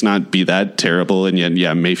 it must not be that terrible. And yet,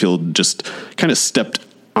 yeah, Mayfield just kind of stepped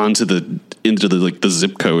into the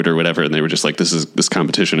zip code or whatever, and they were just like, this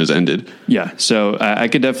competition has ended. Yeah, so I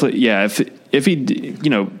could definitely, if he, you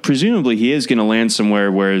know, presumably he is going to land somewhere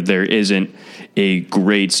where there isn't a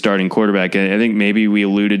great starting quarterback. I think maybe we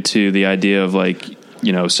alluded to the idea of like,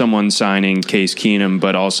 you know, someone signing Case Keenum,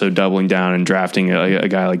 but also doubling down and drafting a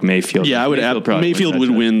guy like Mayfield. Yeah, Mayfield would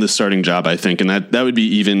win the starting job, I think, and that would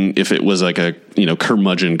be even if it was like a, you know,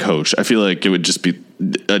 curmudgeon coach. I feel like it would just be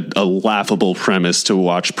a laughable premise to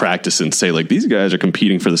watch practice and say like, these guys are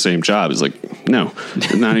competing for the same job. It's like, no,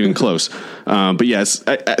 not even close. But yes,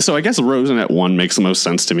 so I guess Rosen at 1 makes the most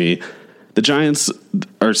sense to me. The Giants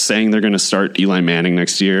are saying they're going to start Eli Manning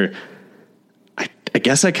next year. I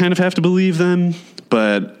guess I kind of have to believe them,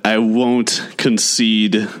 but I won't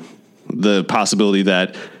concede the possibility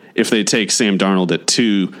that if they take Sam Darnold at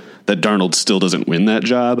 2, that Darnold still doesn't win that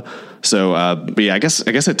job. So, but yeah, I guess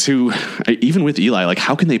at 2, even with Eli, like,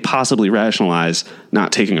 how can they possibly rationalize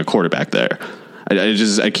not taking a quarterback there?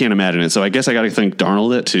 I can't imagine it. So I guess I got to think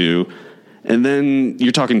Darnold at 2, and then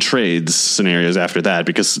you're talking trades scenarios after that,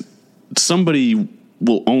 because somebody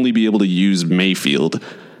will only be able to use Mayfield.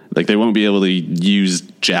 Like, they won't be able to use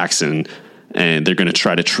Jackson, and they're going to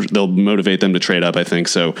try to they'll motivate them to trade up, I think.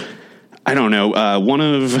 So I don't know. One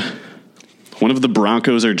of the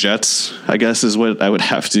Broncos or Jets, I guess, is what I would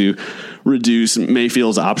have to reduce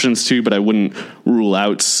Mayfield's options to, but I wouldn't rule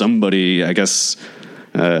out somebody, I guess,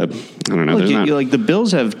 I don't know. Like the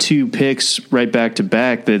Bills have 2 picks right back to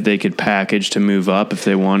back that they could package to move up if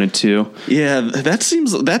they wanted to. Yeah, that's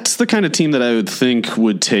the kind of team that I would think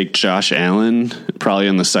would take Josh Allen probably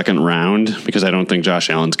in the second round, because I don't think Josh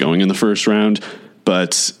Allen's going in the first round.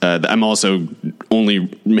 But I'm also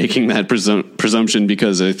only making that presumption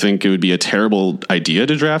because I think it would be a terrible idea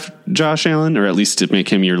to draft Josh Allen, or at least to make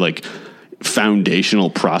him your like foundational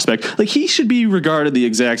prospect. Like, he should be regarded the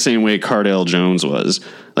exact same way Cardale Jones was.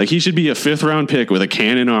 Like, he should be a 5th round pick with a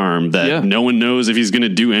cannon arm that no one knows if he's going to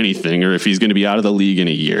do anything or if he's going to be out of the league in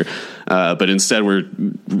a year. But instead, we're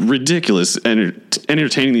ridiculous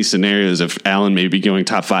entertaining these scenarios of Allen maybe going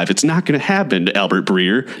top 5. It's not going to happen to Albert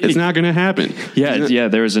Breer. It's not going to happen. Yeah.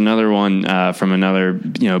 There was another one from another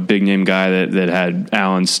big name guy that had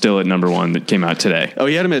Allen still at number 1 that came out today. Oh,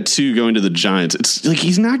 he had him at 2 going to the Giants. It's like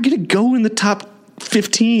he's not going to go in the top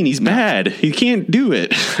 15. He's bad. He can't do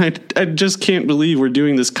it. I just can't believe we're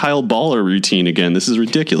doing this Kyle Baller routine again. This is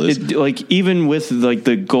ridiculous. Even with like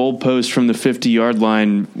the goalpost from the 50-yard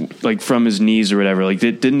line, like from his knees or whatever, like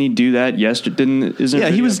didn't he do that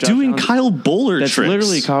yesterday? He was doing Kyle Bowler tricks. That's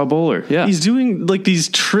literally Kyle Bowler. Yeah, he's doing like these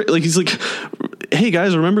tricks. Like, he's like, hey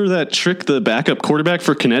guys, remember that trick the backup quarterback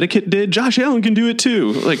for Connecticut did? Josh Allen can do it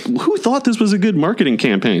too. Like, who thought this was a good marketing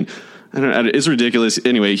campaign? I don't know. It's ridiculous.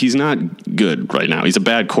 Anyway, he's not good right now. He's a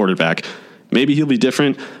bad quarterback. Maybe he'll be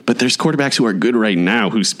different, but there's quarterbacks who are good right now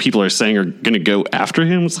who people are saying are going to go after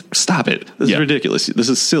him. It's like, stop it. This is ridiculous. This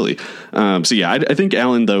is silly. I think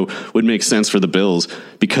Allen, though, would make sense for the Bills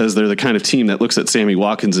because they're the kind of team that looks at Sammy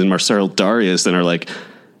Watkins and Marcel Darius and are like,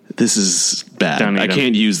 this is bad. I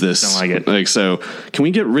can't use this. Don't like it. Like, so can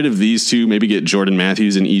we get rid of these two? Maybe get Jordan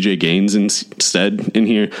Matthews and EJ Gaines instead in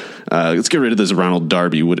here. Let's get rid of this Ronald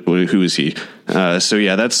Darby. Who is he?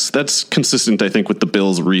 That's consistent, I think, with the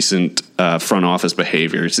Bills' recent front office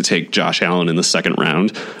behavior to take Josh Allen in the second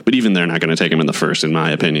round. But even they're not going to take him in the first, in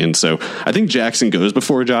my opinion. So I think Jackson goes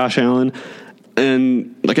before Josh Allen.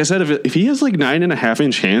 And like I said, if he has like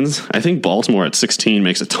 9.5-inch hands, I think Baltimore at 16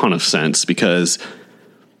 makes a ton of sense because,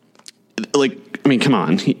 like, I mean, come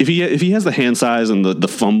on. If he has the hand size and the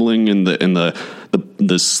fumbling and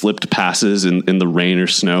the slipped passes in the rain or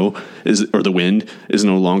snow or the wind is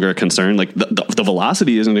no longer a concern. Like the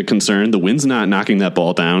velocity isn't a concern. The wind's not knocking that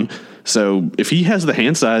ball down. So if he has the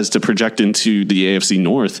hand size to project into the AFC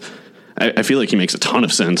North, I feel like he makes a ton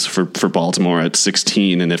of sense for Baltimore at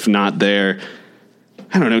 16. And if not there,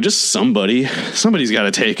 I don't know, just somebody's got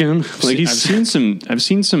to take him. Like I've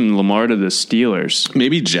seen some Lamar to the Steelers.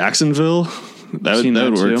 Maybe Jacksonville. That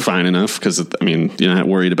would work fine enough because, I mean, you're not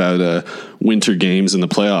worried about winter games in the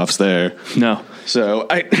playoffs there. No. So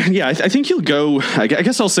I think he'll go. I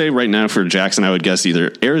guess I'll say right now for Jackson, I would guess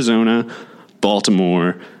either Arizona,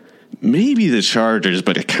 Baltimore, maybe the Chargers,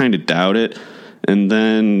 but I kind of doubt it, and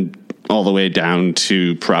then all the way down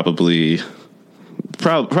to probably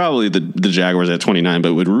the Jaguars at 29,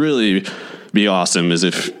 but would really be awesome is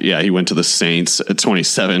if he went to the Saints at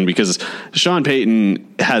 27 because Sean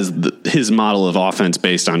Payton has his model of offense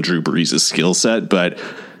based on Drew Brees' skill set, but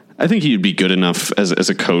I think he'd be good enough as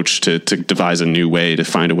a coach to devise a new way to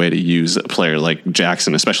find a way to use a player like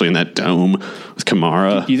Jackson, especially in that dome with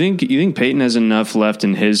Kamara. You think Payton has enough left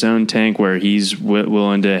in his own tank where he's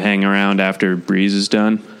willing to hang around after Brees is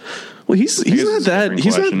done? Well, he's not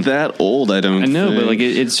that old. I know, but like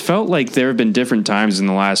it's felt like there have been different times in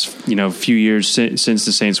the last few years since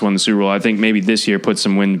the Saints won the Super Bowl. I think maybe this year put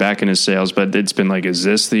some wind back in his sails, but it's been like, is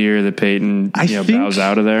this the year that Peyton bows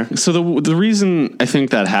out of there? So the reason I think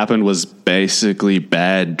that happened was basically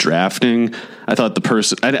bad drafting. I thought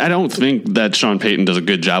I don't think that Sean Payton does a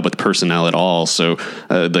good job with personnel at all. So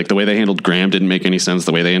like the way they handled Graham didn't make any sense.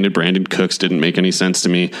 The way they ended Brandon Cooks didn't make any sense to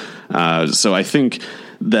me. So I think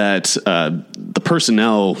that the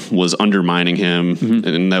personnel was undermining him,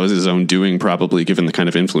 and that was his own doing, probably, given the kind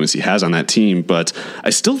of influence he has on that team. But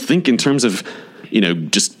I still think in terms of,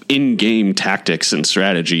 just in-game tactics and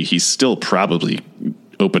strategy, he's still probably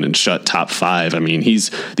open and shut top 5. I mean,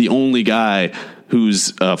 he's the only guy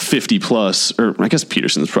who's 50 plus, or I guess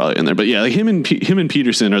Peterson's probably in there, but yeah, like him and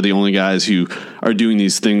Peterson are the only guys who are doing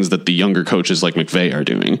these things that the younger coaches like McVay are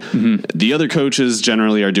doing. The other coaches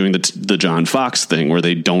generally are doing the John Fox thing where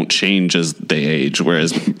they don't change as they age,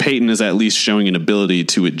 whereas Peyton is at least showing an ability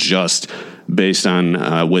to adjust based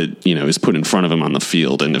on what is put in front of him on the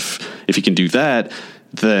field. And if he can do that,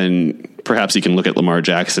 then perhaps he can look at Lamar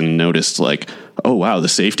Jackson and notice like, oh wow, the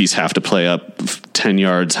safeties have to play up 10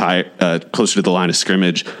 yards high, closer to the line of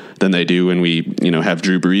scrimmage than they do when we, have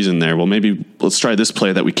Drew Brees in there. Well, maybe let's try this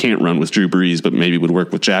play that we can't run with Drew Brees, but maybe would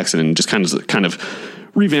work with Jackson, and just kind of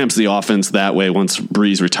revamps the offense that way once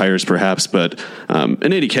Brees retires, perhaps. But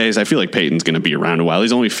in 80 Ks, I feel like Peyton's going to be around a while.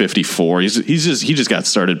 He's only 54. He just got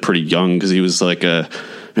started pretty young because he was like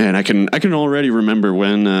man. I can already remember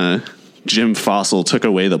when Jim Fossil took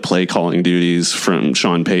away the play calling duties from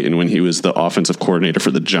Sean Payton when he was the offensive coordinator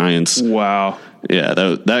for the Giants. Wow. Yeah,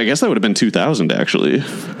 I guess that would have been 2000 actually.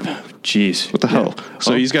 Jeez, what the hell?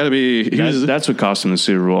 So he's got to be. That's what cost him the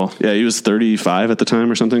Super Bowl. Yeah, he was 35 at the time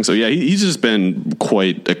or something. So yeah, he's just been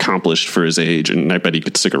quite accomplished for his age, and I bet he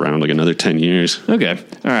could stick around like another 10 years. Okay,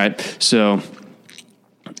 all right. So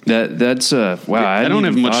that's wow. I don't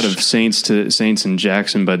have much thought of Saints and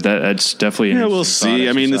Jackson, but that's definitely we'll see.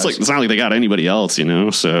 I mean, it's not like they got anybody else,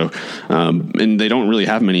 So and they don't really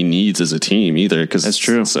have many needs as a team either. Because that's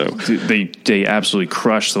true. So they absolutely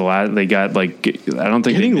crushed the They got I don't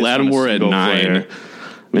think hitting Lattimore at 9. Player.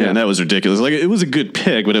 Man, that was ridiculous. Like, it was a good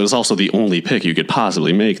pick, but it was also the only pick you could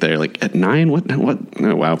possibly make there. Like, at 9? What?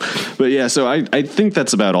 Oh, wow. But yeah, so I think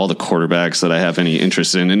that's about all the quarterbacks that I have any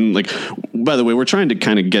interest in. And, like, by the way, we're trying to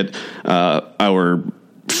kind of get our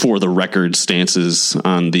for the record stances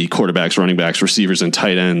on the quarterbacks, running backs, receivers, and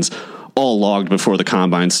tight ends all logged before the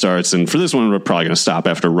combine starts. And for this one, we're probably going to stop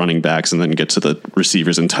after running backs and then get to the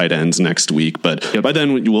receivers and tight ends next week. But by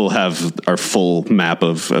then we'll have our full map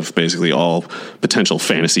of basically all potential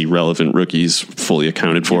fantasy relevant rookies fully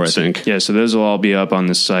accounted for, I think. Yeah. So those will all be up on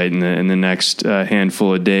the site in the next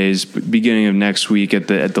handful of days, beginning of next week at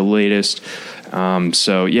the latest.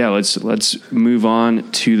 So yeah, let's move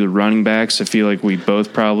on to the running backs. I feel like we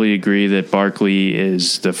both probably agree that Barkley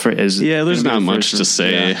is there's not much to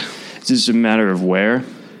say. Yeah. It's just a matter of where,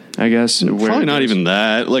 I guess. Probably not even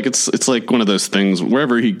that. Like it's like one of those things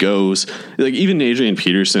wherever he goes. Like even Adrian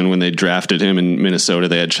Peterson, when they drafted him in Minnesota,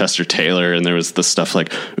 they had Chester Taylor, and there was the stuff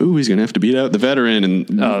like, "Ooh, he's gonna have to beat out the veteran." And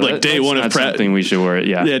day one of practice, something we should worry.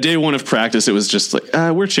 Yeah, day one of practice, it was just like,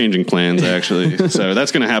 we're changing plans actually. So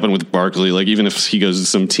that's gonna happen with Barkley. Like even if he goes to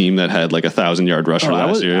some team that had like 1,000-yard rusher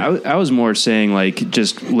last year, I was more saying like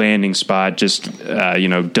just landing spot. Just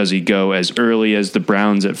does he go as early as the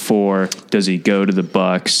Browns at 4? Does he go to the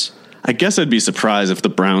Bucks? I guess I'd be surprised if the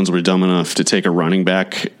Browns were dumb enough to take a running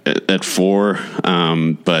back at 4.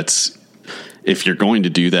 But if you're going to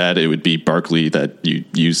do that, it would be Barkley that you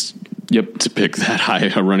use to pick that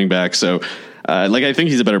high a running back. So, I think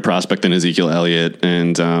he's a better prospect than Ezekiel Elliott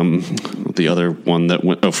and the other one that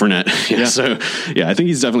went, Fournette. Yeah. So, yeah, I think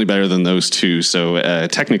he's definitely better than those two. So,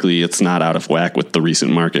 technically, it's not out of whack with the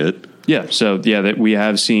recent market. Yeah. So, yeah, that we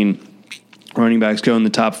have seen running backs go in the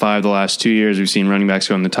top 5 the last 2 years. We've seen running backs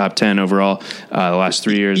go in the top 10 overall the last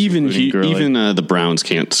 3 years. Even the Browns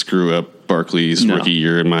can't screw up Barkley's rookie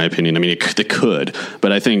year, in my opinion. I mean, they could,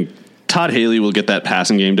 but I think Todd Haley will get that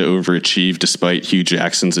passing game to overachieve despite Hugh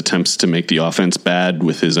Jackson's attempts to make the offense bad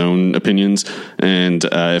with his own opinions. And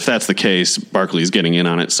if that's the case, Barkley's getting in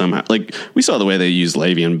on it somehow. Like we saw the way they used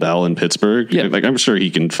Le'Veon Bell in Pittsburgh. Yeah. Like I'm sure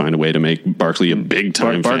he can find a way to make Barkley a big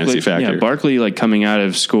time fantasy factor. Yeah, Barkley coming out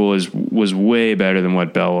of school was way better than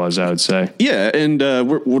what Bell was, I would say. Yeah, and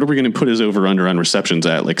what are we going to put his over-under on receptions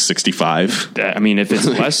at? Like 65? I mean, if it's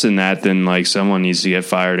less than that, then like someone needs to get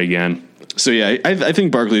fired again. So, yeah, I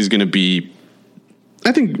think Barkley is going to be,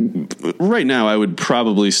 I think right now I would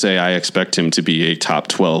probably say I expect him to be a top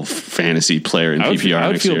 12 fantasy player in PPR next year. I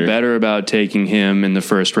would feel better about taking him in the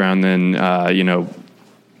first round than,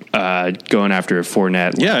 going after a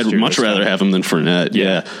Fournette. Yeah, I'd much rather have him than Fournette.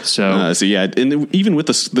 Yeah. So yeah, and even with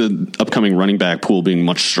the upcoming running back pool being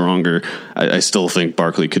much stronger, I still think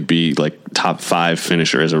Barkley could be like top 5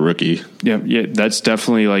 finisher as a rookie. Yeah, that's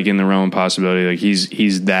definitely like in the realm of possibility. Like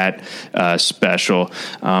he's that special.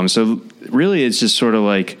 So really, it's just sort of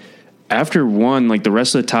like, after one, like the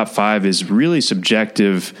rest of the top 5 is really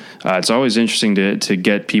subjective. It's always interesting to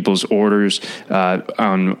get people's orders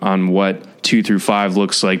on what 2 through 5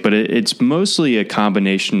 looks like, but it's mostly a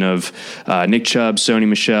combination of Nick Chubb, Sony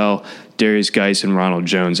Michel, Darius Geis, and Ronald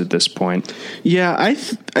Jones at this point. Yeah, I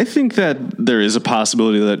think that there is a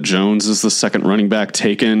possibility that Jones is the second running back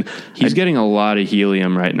taken. He's getting a lot of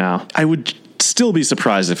helium right now. I would still be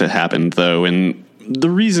surprised if it happened, though, and the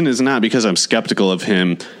reason is not because I'm skeptical of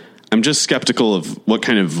him. I'm just skeptical of what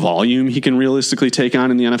kind of volume he can realistically take on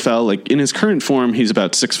in the NFL. Like in his current form, he's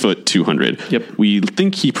about 6 foot 200. Yep. We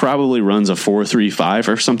think he probably runs a 4.35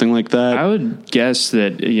 or something like that. I would guess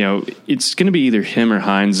that, it's going to be either him or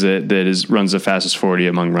Hines that runs the fastest 40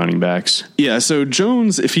 among running backs. Yeah. So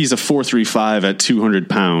Jones, if he's a 4.35 at 200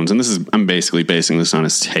 pounds, and I'm basically basing this on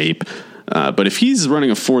his tape. But if he's running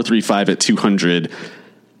a 4.35 at 200,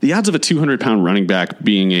 the odds of a 200-pound running back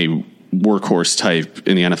being a workhorse type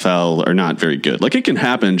in the NFL are not very good. Like, it can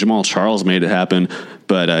happen. Jamal Charles made it happen,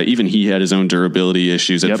 but even he had his own durability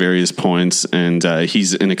issues at various points, and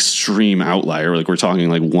he's an extreme outlier. Like, we're talking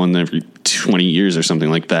like one every 20 years or something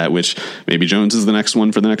like that, which maybe Jones is the next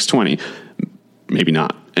one for the next 20. Maybe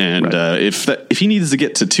not. And if he needs to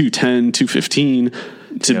get to 210, 215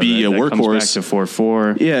 to be a workhorse, comes back to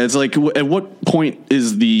 4.4. Yeah, it's like, at what point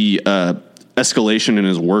is the escalation in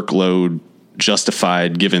his workload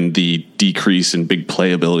justified given the decrease in big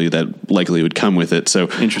playability that likely would come with it? So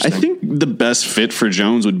I think the best fit for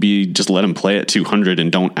Jones would be just let him play at 200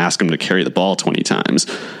 and don't ask him to carry the ball 20 times.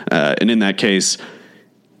 And in that case,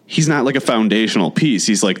 he's not like a foundational piece.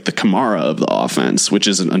 He's like the Kamara of the offense, which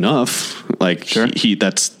isn't enough. Like,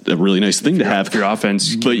 that's a really nice thing to have. Your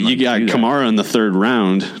offense, but you got Kamara in the third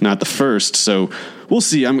round, not the first. So we'll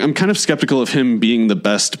see. I'm kind of skeptical of him being the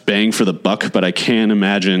best bang for the buck, but I can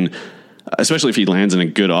imagine, especially if he lands in a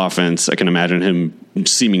good offense, I can imagine him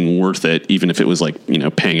seeming worth it, even if it was like, paying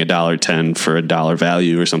 $1.10 for $1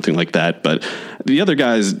 value or something like that. But the other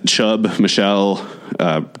guys, Chubb, Michelle,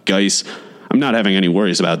 Geis, I'm not having any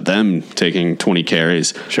worries about them taking 20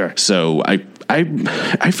 carries. Sure. So I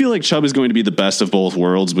feel like Chubb is going to be the best of both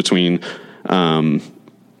worlds between,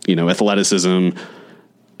 athleticism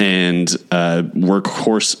and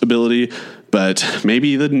workhorse ability. But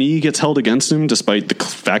maybe the knee gets held against him, despite the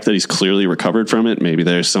fact that he's clearly recovered from it. Maybe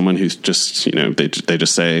there's someone who's just, they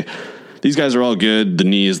just say, these guys are all good. The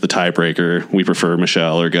knee is the tiebreaker. We prefer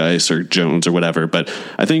Michelle or Geis or Jones or whatever. But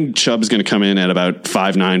I think Chubb's going to come in at about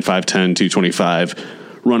 5'9", 5'10", 225,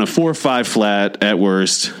 run a 4.5 flat at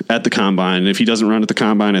worst at the combine. And if he doesn't run at the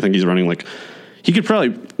combine, I think he's running like, he could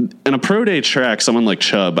probably, in a pro day track, someone like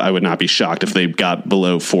Chubb, I would not be shocked if they got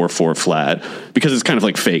below 4.4 flat, because it's kind of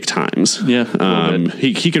like fake times. Yeah.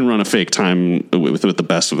 He can run a fake time with the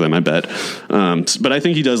best of them, I bet. But I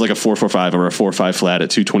think he does like a 4.45 or a 4.5 flat at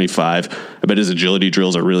 225. I bet his agility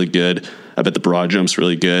drills are really good. I bet the broad jump's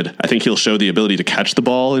really good. I think he'll show the ability to catch the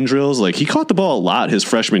ball in drills. Like, he caught the ball a lot his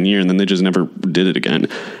freshman year, and then they just never did it again.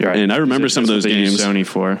 Right. And I remember some of those games. Sony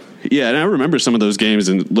for. Yeah, and I remember some of those games,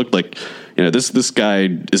 and it looked like, this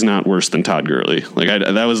guy is not worse than Todd Gurley. Like,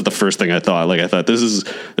 that was the first thing I thought. Like, I thought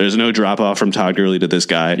there's no drop off from Todd Gurley to this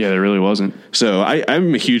guy. Yeah, there really wasn't. So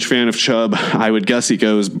I'm a huge fan of Chubb. I would guess he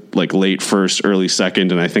goes like late first, early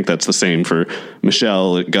second, and I think that's the same for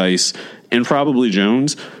Michelle, Geis, and probably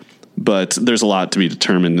Jones. But there's a lot to be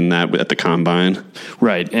determined in that at the combine.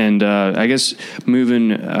 Right. And I guess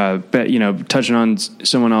moving, touching on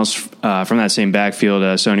someone else from that same backfield,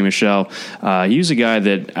 Sony Michel, he was a guy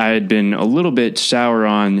that I had been a little bit sour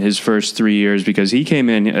on his first 3 years, because he came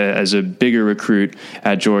in as a bigger recruit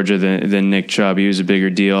at Georgia than Nick Chubb. He was a bigger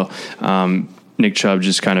deal. Nick Chubb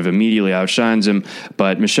just kind of immediately outshines him.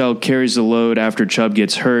 But Michel carries the load after Chubb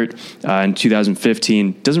gets hurt in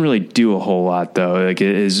 2015. Doesn't really do a whole lot, though. Like,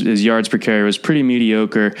 his yards per carry was pretty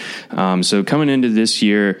mediocre. So coming into this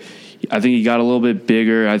year, I think he got a little bit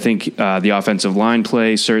bigger. I think the offensive line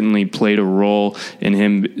play certainly played a role in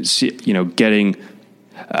him, getting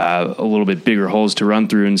a little bit bigger holes to run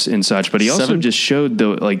through and such, but he also just showed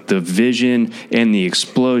the vision and the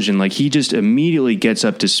explosion. Like, he just immediately gets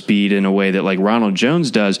up to speed in a way that like Ronald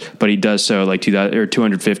Jones does, but he does so like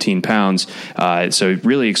 215 pounds. So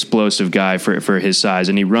really explosive guy for his size,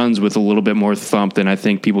 and he runs with a little bit more thump than I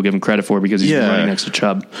think people give him credit for, because he's running next to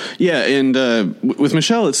Chubb. Yeah, and with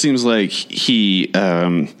Michel, it seems like he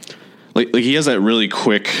he has that really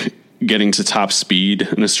quick getting to top speed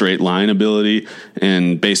in a straight line ability.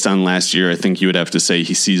 And based on last year, I think you would have to say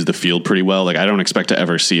he sees the field pretty well. Like, I don't expect to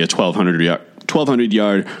ever see a 1,200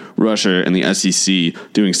 yard rusher in the SEC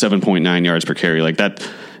doing 7.9 yards per carry. Like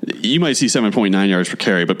that, you might see 7.9 yards per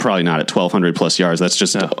carry, but probably not at 1,200 plus yards. That's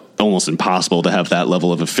just almost impossible to have that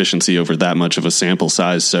level of efficiency over that much of a sample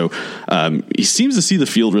size. So he seems to see the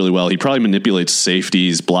field really well. He probably manipulates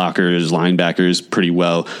safeties, blockers, linebackers pretty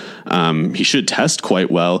well. He should test quite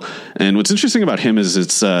well. And what's interesting about him is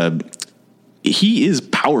he is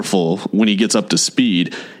powerful when he gets up to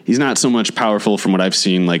speed. He's not so much powerful from what I've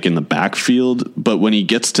seen like in the backfield, but when he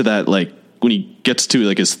gets to that, like when he gets to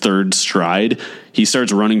like his third stride, he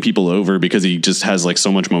starts running people over because he just has like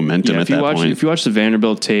so much momentum at that point. If you watch the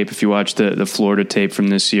Vanderbilt tape, if you watch the Florida tape from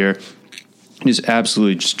this year, just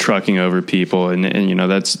absolutely just trucking over people. And you know,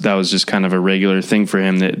 that was just kind of a regular thing for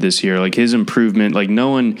him this year. Like his improvement, like no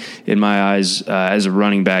one in my eyes as a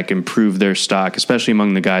running back improved their stock, especially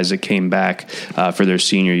among the guys that came back for their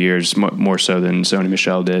senior years more so than Sony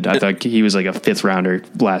Michel did. I thought he was like a 5th rounder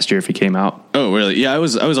last year if he came out. Oh, really? Yeah, I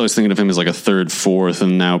was always thinking of him as like a 3rd, 4th,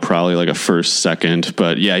 and now probably like a 1st, 2nd.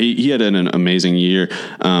 But yeah, he had an amazing year.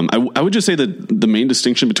 I would just say that the main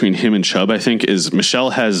distinction between him and Chubb, I think, is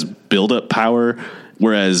Michel has build-up power,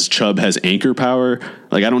 whereas Chubb has anchor power.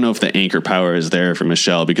 Like, I don't know if the anchor power is there for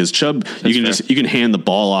Michel, because Chubb, you can hand the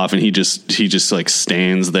ball off and he just like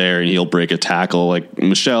stands there and he'll break a tackle. Like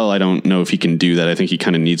Michel, I don't know if he can do that. I think he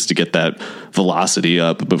kind of needs to get that velocity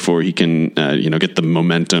up before he can, get the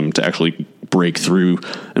momentum to actually break through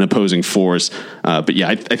an opposing force. But yeah,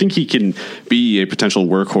 I think he can be a potential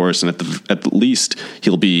workhorse, and at the least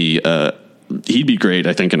he'll be, he'd be great,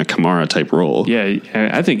 I think, in a Kamara type role. Yeah,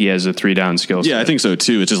 I think he has a 3-down skill set. Yeah, I think so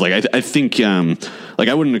too. It's just like I think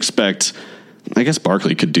I wouldn't expect. I guess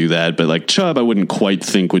Barkley could do that, but like Chubb, I wouldn't quite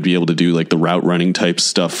think would be able to do like the route running type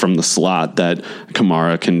stuff from the slot that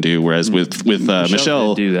Kamara can do. Whereas with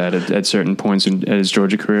Michel do that at certain points in his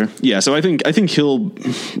Georgia career. Yeah, so I think he'll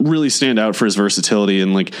really stand out for his versatility,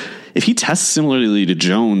 and like if he tests similarly to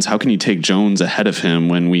Jones, how can you take Jones ahead of him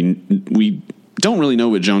when we don't really know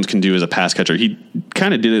what Jones can do as a pass catcher? He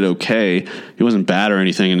kind of did it okay. He wasn't bad or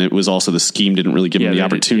anything, and it was also the scheme didn't really give him the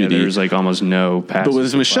opportunity. There's like almost no pass. But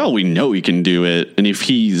with Michel, we know he can do it, and if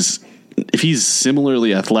he's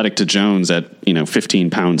similarly athletic to Jones at 15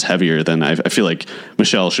 pounds heavier, then I feel like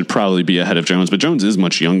Michel should probably be ahead of Jones. But Jones is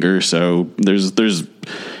much younger, so there's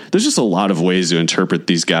just a lot of ways to interpret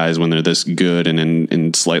these guys when they're this good and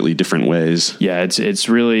in slightly different ways. Yeah, it's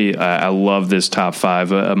really I love this top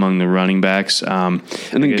 5 among the running backs. And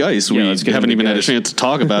then Geis, we haven't even had a chance to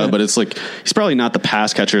talk about, but it's like he's probably not the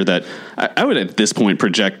pass catcher that I would at this point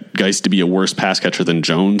project Geis to be a worse pass catcher than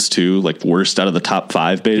Jones too, like worst out of the top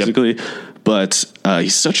 5 basically. Yep. But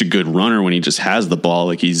he's such a good runner when he just has the ball.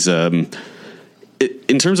 Like he's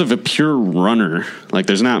in terms of a pure runner, like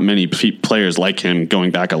there's not many players like him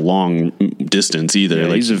going back a long distance either. Yeah,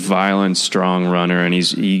 like, he's a violent, strong runner, and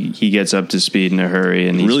he gets up to speed in a hurry,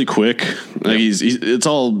 and he's really quick. Like it's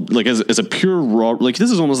all like as a pure raw. Like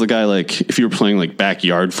this is almost the guy like if you were playing like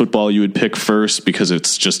backyard football, you would pick first because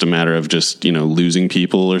it's just a matter of just losing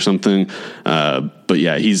people or something. But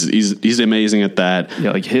yeah, he's amazing at that.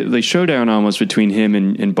 Yeah, like the showdown almost between him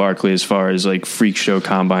and Barkley as far as like freak show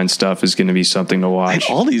combine stuff is going to be something to watch. And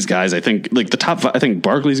all these guys, I think, like the top 5, I think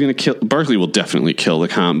Barkley will definitely kill the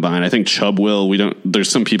combine. I think Chubb will. There's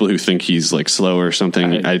some people who think he's like slow or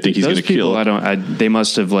something. I think he's going to kill. They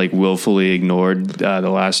must have like willfully ignored the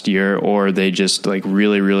last year, or they just like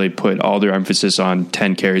really, really put all their emphasis on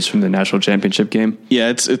 10 carries from the national championship game. Yeah,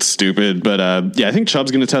 it's stupid, but yeah, I think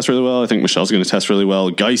Chubb's going to test really well. I think Michel's going to test really well.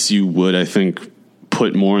 Geis, you would, I think,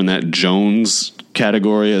 put more in that Jones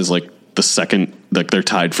category as like the second, like they're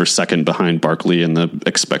tied for second behind Barkley in the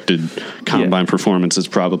expected combine performances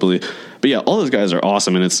probably. But yeah, all those guys are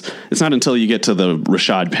awesome, and it's not until you get to the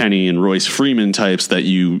Rashad Penny and Royce Freeman types that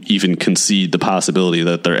you even concede the possibility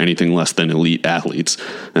that they're anything less than elite athletes.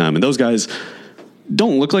 And those guys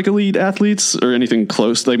don't look like elite athletes or anything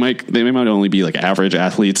close. They might only be like average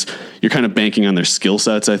athletes. You're kind of banking on their skill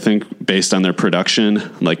sets, I think, based on their production.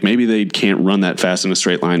 Like maybe they can't run that fast in a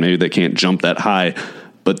straight line. Maybe they can't jump that high,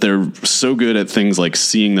 but they're so good at things like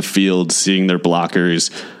seeing the field, seeing their blockers,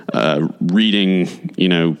 reading,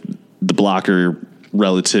 the blocker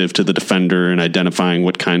relative to the defender and identifying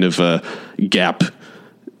what kind of gap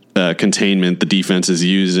containment the defense is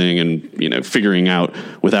using, and figuring out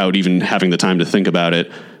without even having the time to think about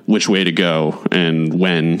it which way to go and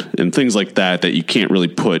when, and things like that you can't really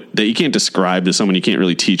that you can't describe to someone. You can't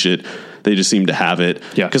really teach it. They just seem to have it.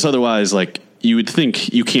 Yeah, because otherwise, like, you would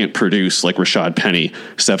think you can't produce like Rashad Penny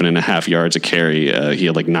 7.5 yards a carry. He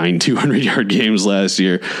had like 9 200-yard games last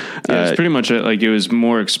year. Yeah, it's pretty much like it was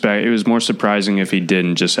more surprising if he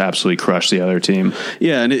didn't just absolutely crush the other team.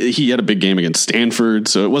 Yeah, and he had a big game against Stanford,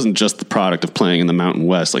 so it wasn't just the product of playing in the Mountain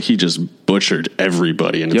West. Like he just butchered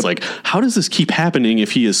everybody, and it's like, how does this keep happening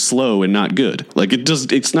if he is slow and not good? Like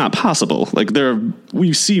it's not possible. Like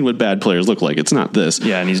we've seen what bad players look like. It's not this.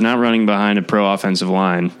 Yeah, and he's not running behind a pro offensive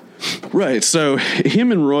line. Right. So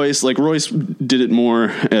him and Royce did it more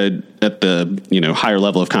at the, higher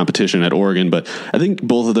level of competition at Oregon. But I think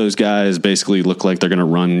both of those guys basically look like they're going to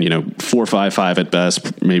run, 4.55 at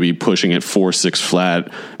best, maybe pushing it 4.6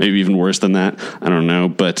 flat, maybe even worse than that. I don't know.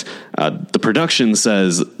 But the production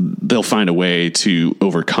says they'll find a way to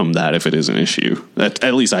overcome that if it is an issue.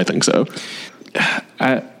 At least I think so.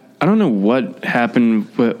 I don't know what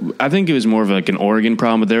happened, but I think it was more of like an Oregon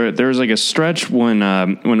problem. But there was like a stretch when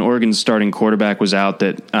Oregon's starting quarterback was out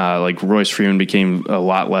that like Royce Freeman became a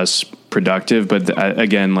lot less productive. But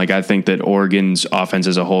again, like I think that Oregon's offense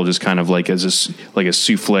as a whole just kind of like as a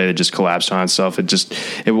souffle that just collapsed on itself.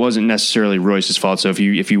 It wasn't necessarily Royce's fault. So if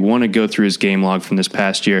you want to go through his game log from this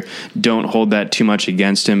past year, don't hold that too much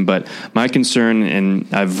against him. But my concern,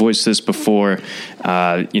 and I've voiced this before,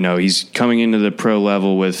 he's coming into the pro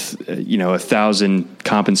level with 1,000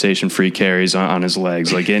 compensation-free carries on his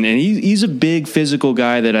legs. Like, and he's a big physical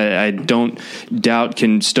guy that I don't doubt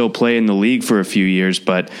can still play in the league for a few years,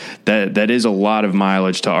 but that is a lot of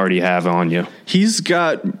mileage to already have on you. He's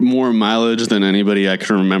got more mileage than anybody I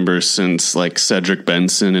can remember since like Cedric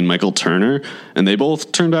Benson and Michael Turner, and they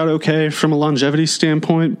both turned out okay from a longevity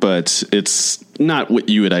standpoint, but it's not what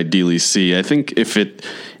you would ideally see. I think if it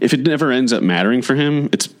never ends up mattering for him,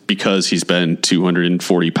 it's because he's been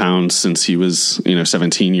 240 pounds since he was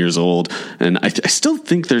 17 years old, and I still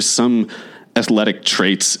think there's some athletic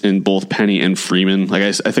traits in both Penny and Freeman. Like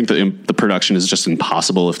I think the production is just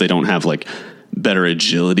impossible if they don't have like better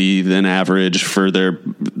agility than average for their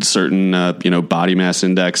certain body mass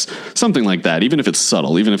index, something like that. Even if it's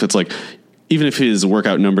subtle, even if his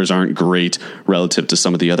workout numbers aren't great relative to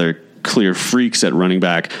some of the other clear freaks at running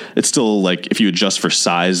back, it's still like if you adjust for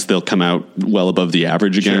size, they'll come out well above the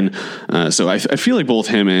average again. Sure. So I feel like both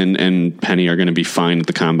him and Penny are going to be fine at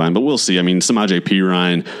the combine, but we'll see. I mean, Samaje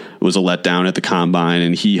Perine was a letdown at the combine,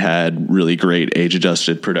 and he had really great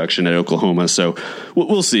age-adjusted production at Oklahoma. So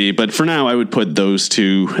we'll see. But for now, I would put those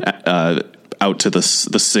two out to the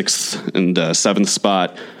 6th and 7th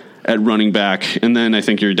spot at running back, and then I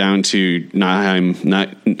think you're down to Nyheim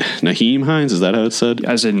Hines. Is that how it's said?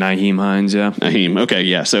 I said Nyheim Hines, yeah. Nyheim, okay,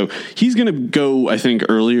 yeah. So he's going to go, I think,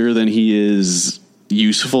 earlier than he is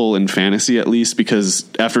useful in fantasy, at least, because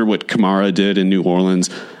after what Kamara did in New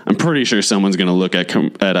Orleans, I'm pretty sure someone's going to look at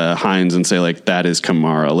Hines and say, like, that is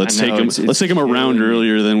Kamara. Let's take him a round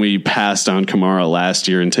earlier than we passed on Kamara last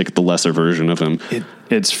year and take the lesser version of him.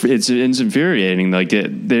 It's infuriating. Like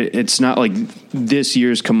it's not like this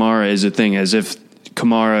year's Kamara is a thing, as if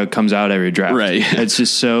Kamara comes out every draft. Right. It's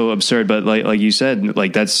just so absurd. But like you said,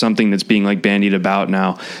 like that's something that's being like bandied about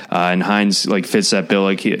now. And Hines like fits that bill,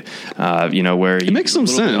 like where it makes some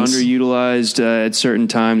sense. Underutilized at certain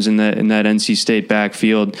times in that NC State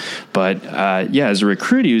backfield. But as a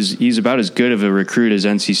recruit, he's about as good of a recruit as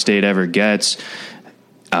NC State ever gets.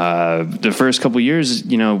 The first couple of years,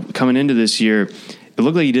 coming into this year, it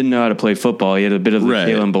looked like he didn't know how to play football. He had a bit of the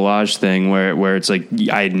Kalen Ballage thing where it's like,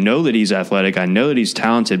 I know that he's athletic, I know that he's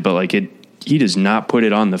talented, but like he does not put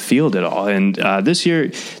it on the field at all. And this year,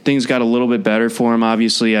 things got a little bit better for him,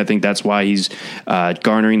 obviously. I think that's why he's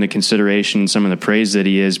garnering the consideration, some of the praise that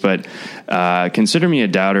he is. But consider me a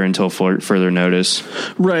doubter until further notice.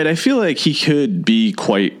 Right. I feel like he could be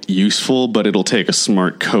quite useful, but it'll take a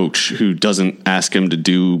smart coach who doesn't ask him to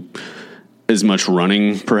do as much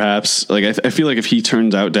running, perhaps. Like I feel like if he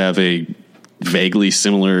turns out to have a vaguely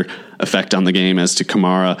similar effect on the game as to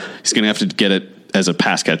Kamara, he's going to have to get it as a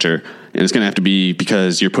pass catcher, and it's going to have to be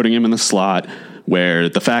because you're putting him in the slot, where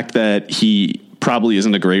the fact that he probably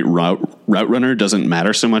isn't a great route runner doesn't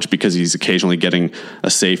matter so much, because he's occasionally getting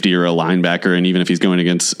a safety or a linebacker, and even if he's going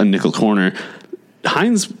against a nickel corner,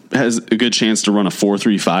 Hines has a good chance to run a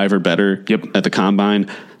 4.35 or better at the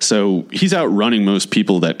combine. So he's outrunning most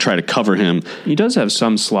people that try to cover him. He does have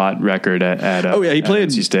some slot record at he played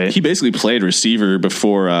NC State. He basically played receiver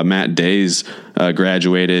before Matt Days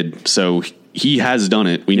graduated. So he has done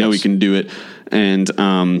it. We know he can do it. And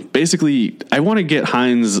basically, I want to get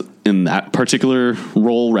Hines in that particular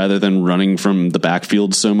role rather than running from the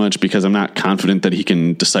backfield so much, because I'm not confident that he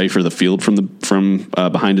can decipher the field from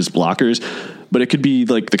behind his blockers. But it could be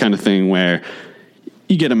like the kind of thing where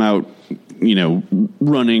you get him out,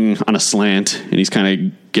 running on a slant, and he's kind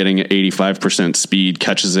of getting 85% speed,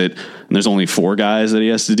 catches it, and there's only 4 guys that he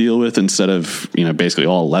has to deal with instead of, basically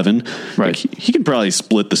all 11. Right. Like he can probably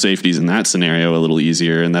split the safeties in that scenario a little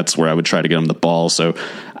easier, and that's where I would try to get him the ball. So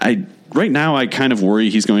right now I kind of worry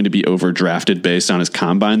he's going to be overdrafted based on his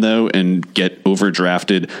combine, though, and get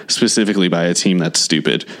overdrafted specifically by a team that's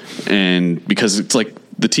stupid. And because it's like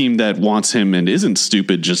the team that wants him and isn't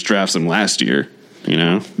stupid just drafts him last year. you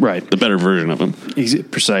know? Right. The better version of him.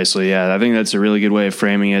 Precisely, yeah. I think that's a really good way of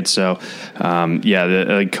framing it. So,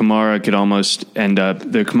 the Kamara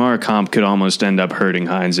comp could almost end up hurting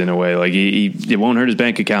Hines in a way. Like it won't hurt his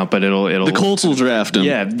bank account, but it'll. The Colts will draft him.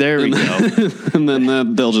 Yeah, there we go. And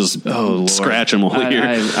then they'll just scratch him all year.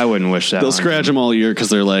 I wouldn't wish that. They'll scratch him all year because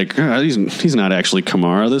they're like, he's not actually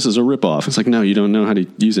Kamara. This is a ripoff. It's like, no, you don't know how to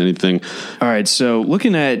use anything. All right, so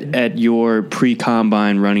looking at your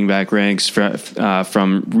pre-combine running back ranks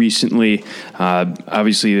from recently,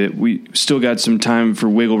 obviously we still got some time for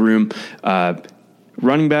wiggle room.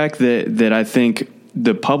 Running back that I think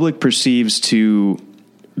the public perceives to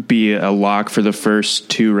be a lock for the first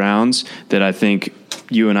 2 rounds, that I think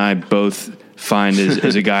you and I both find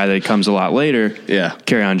is a guy that comes a lot later. Yeah.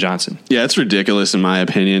 Kerryon Johnson. Yeah, it's ridiculous in my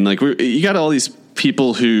opinion. Like you got all these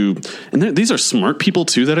people who, and these are smart people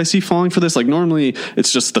too that I see falling for this. Like normally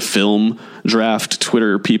it's just the film draft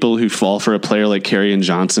Twitter people who fall for a player like Kerryon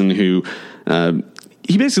Johnson, who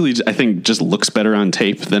he basically, I think, just looks better on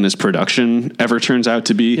tape than his production ever turns out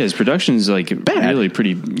to be. Yeah, his production's like bad. Really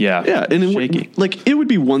pretty, yeah, and shaky. It would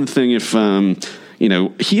be one thing if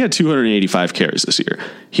he had 285 carries this year.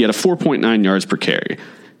 He had a 4.9 yards per carry.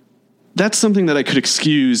 That's something that I could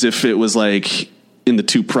excuse if it was like in the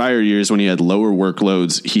 2 prior years when he had lower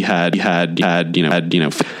workloads.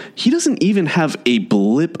 He doesn't even have a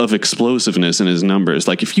blip of explosiveness in his numbers.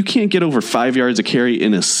 Like if you can't get over 5 yards a carry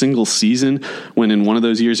in a single season, when in one of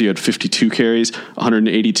those years you had 52 carries,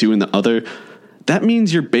 182 in the other, that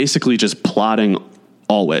means you're basically just plotting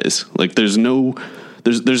always. Like there's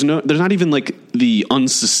not even like the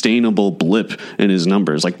unsustainable blip in his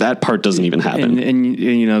numbers. Like that part doesn't even happen. And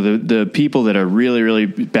the people that are really, really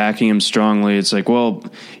backing him strongly, it's like, well,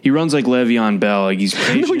 he runs like Le'Veon Bell. Like he's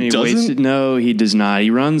patient. No, he doesn't. No, he does not. He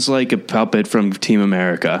runs like a puppet from Team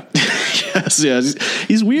America. Yes, yeah.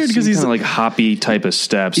 He's weird because he's kind of like hoppy type of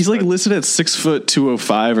steps. He's like listed at 6 foot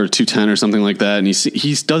 205 or 210 or something like that. And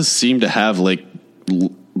he does seem to have like,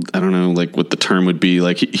 I don't know, like what the term would be.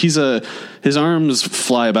 Like his arms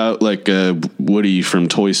fly about like Woody from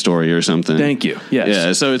Toy Story or something. Thank you. Yes.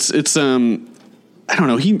 Yeah. So it's I don't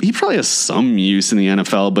know. He probably has some use in the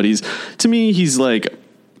NFL, but he's like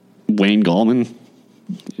Wayne Gallman.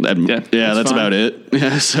 That's about it.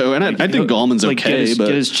 Yeah. So, and I think Gallman's okay, but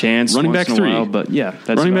get his chance. Running back 3, while, but yeah,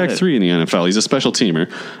 that's running back 3 in the NFL. He's a special teamer.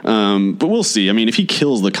 But we'll see. I mean, if he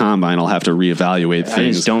kills the combine, I'll have to reevaluate things.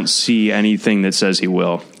 I just don't see anything that says he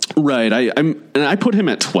will. Right. I put him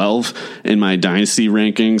at 12 in my dynasty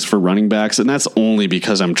rankings for running backs, and that's only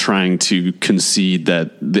because I'm trying to concede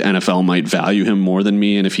that the NFL might value him more than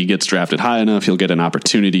me, and if he gets drafted high enough, he'll get an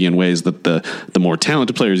opportunity in ways that the more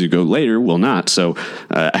talented players who go later will not. So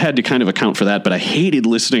I had to kind of account for that, but I hated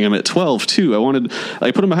listing him at 12 too.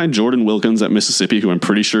 I put him behind Jordan Wilkins at Mississippi, who I'm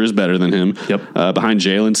pretty sure is better than him. Yep. Behind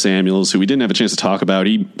Jalen Samuels, who we didn't have a chance to talk about.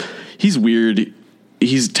 He's weird.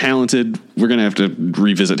 He's talented. We're going to have to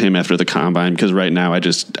revisit him after the combine because right now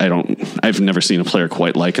I've never seen a player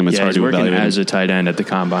quite like him. It's hard to evaluate. He's working as a tight end at the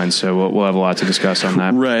combine, so we'll have a lot to discuss on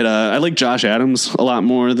that. Right. I like Josh Adams a lot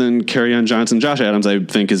more than Kerryon Johnson. Josh Adams, I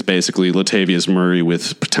think, is basically Latavius Murray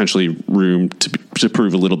with potentially room to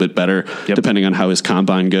prove a little bit better, depending on how his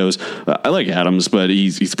combine goes. I like Adams, but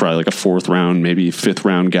he's probably like a 4th round, maybe 5th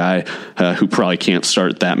round guy who probably can't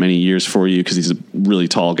start that many years for you because he's a really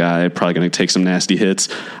tall guy, probably going to take some nasty hits.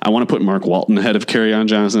 I want to put Mark Walton ahead of Kerryon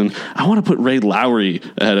Johnson. I want to put Ray Lowry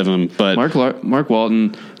ahead of him, but Mark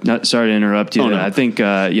Walton. Sorry to interrupt you. Oh, no. I think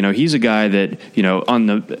he's a guy that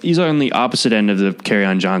he's on the opposite end of the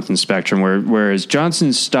Kerryon Johnson spectrum, whereas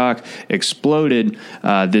Johnson's stock exploded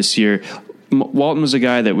this year. Walton was a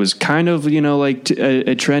guy that was kind of, like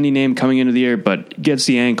a trendy name coming into the year, but gets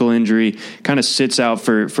the ankle injury, kind of sits out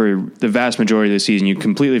for the vast majority of the season. You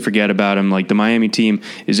completely forget about him. Like the Miami team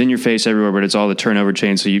is in your face everywhere, but it's all the turnover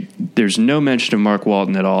chain. So there's no mention of Mark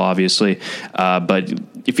Walton at all, obviously. But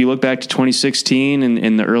if you look back to 2016 and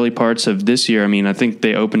in the early parts of this year, I mean, I think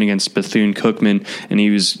they opened against Bethune-Cookman and he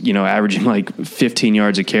was, averaging like 15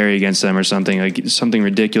 yards a carry against them or something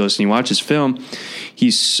ridiculous. And you watch his film,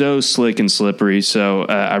 he's so slick and slippery. So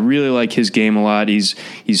I really like his game a lot. He's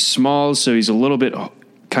small, so he's a little bit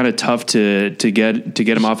kind of tough to get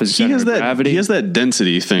him off his center of gravity. He has that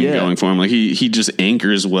density thing going for him. Like he just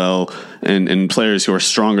anchors well, and players who are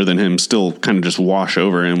stronger than him still kind of just wash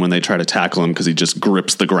over him when they try to tackle him because he just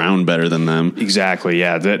grips the ground better than them. Exactly.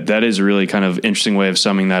 Yeah, that is a really kind of interesting way of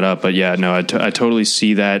summing that up. But yeah, no, I totally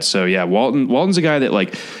see that. So yeah, Walton's a guy that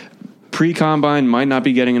like pre-combine might not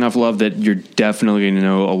be getting enough love that you're definitely going to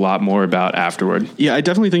know a lot more about afterward. Yeah, I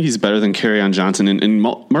definitely think he's better than Kerryon Johnson. And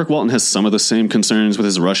Mark Walton has some of the same concerns with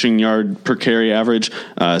his rushing yard per carry average.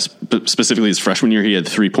 Specifically his freshman year, he had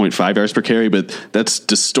 3.5 yards per carry, but that's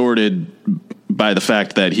distorted by the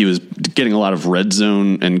fact that he was getting a lot of red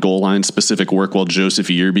zone and goal line specific work while Joseph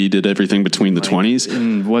Yearby did everything between the 20s.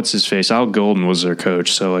 And what's his face? Al Golden was their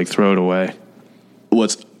coach, so throw it away.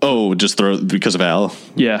 Just throw because of Al.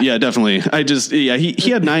 Yeah, definitely. He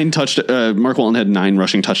had 9 Mark Walton had 9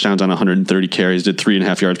 rushing touchdowns on 130 carries, did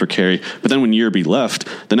 3.5 yards per carry. But then when Yearby left,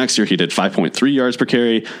 the next year he did 5.3 yards per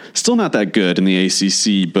carry. Still not that good in the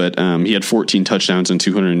ACC, but he had 14 touchdowns and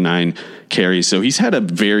 209 carries. So he's had a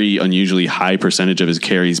very unusually high percentage of his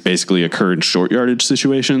carries basically occur in short yardage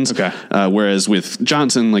situations. Okay. Whereas with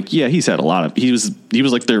Johnson, he's had a lot of, he was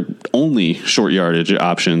like their only short yardage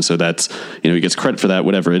option. So that's, he gets credit for that,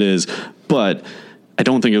 whatever it is. But I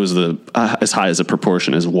don't think it was as high as a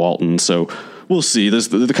proportion as Walton. So we'll see.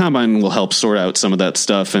 The combine will help sort out some of that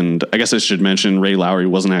stuff. And I guess I should mention Ray Lowry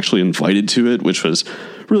wasn't actually invited to it, which was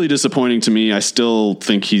really disappointing to me. I still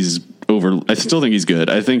think he's good.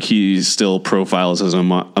 I think he still profiles as a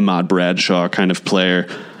Ahmad Bradshaw kind of player.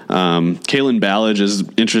 Kalen Ballage is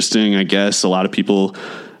interesting, I guess. A lot of people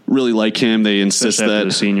really like him. They insist that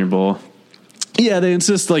the Senior Bowl. Yeah, they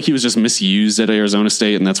insist he was just misused at Arizona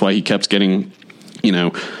State, and that's why he kept getting,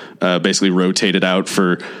 basically rotated out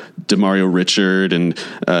for DeMario Richard, and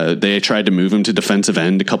they tried to move him to defensive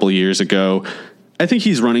end a couple of years ago. I think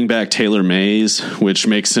he's running back Taylor Mays, which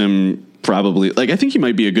makes him probably I think he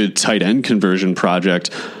might be a good tight end conversion project,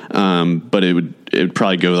 but it would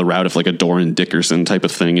probably go the route of a Doran Dickerson type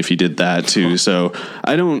of thing if he did that too. So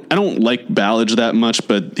I don't like Ballage that much,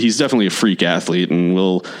 but he's definitely a freak athlete, and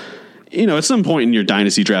will. At some point in your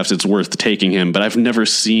dynasty drafts, it's worth taking him. But I've never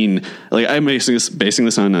seen, I'm basing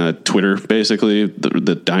this on Twitter, basically,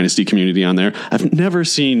 the dynasty community on there. I've never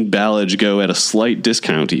seen Ballage go at a slight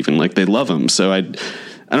discount even. They love him. So I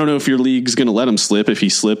don't know if your league's going to let him slip. If he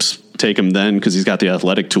slips, take him then, because he's got the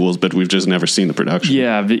athletic tools, but we've just never seen the production.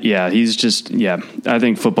 Yeah, he's just, I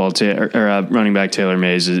think running back Taylor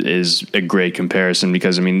Mays is a great comparison,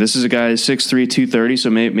 because, this is a guy 6'3", 230, so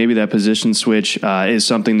maybe that position switch is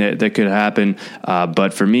something that could happen.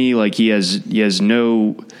 But for me, he has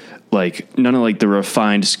no... none of the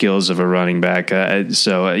refined skills of a running back.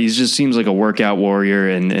 So he just seems like a workout warrior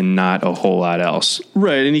and not a whole lot else.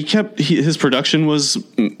 Right. And his production was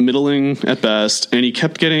middling at best, and he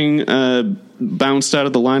kept getting bounced out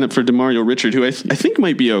of the lineup for DeMario Richard, who I think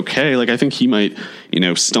might be okay. I think he might,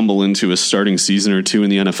 stumble into a starting season or two in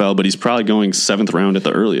the NFL, but he's probably going 7th round at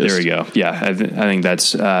the earliest. There we go. Yeah. I think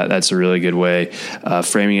that's a really good way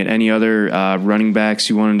framing it. Any other running backs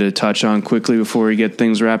you wanted to touch on quickly before we get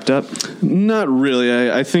things wrapped up? Not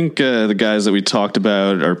really. I think the guys that we talked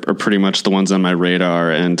about are pretty much the ones on my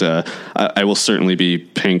radar, and I will certainly be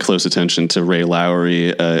paying close attention to Ray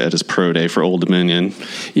Lowry at his pro day for Old Dominion.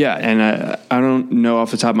 Yeah. And I don't know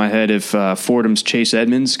off the top of my head if Fordham's Chase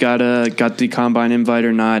Edmonds got the combine invite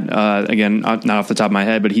or not. Again, not off the top of my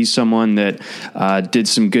head, but he's someone that did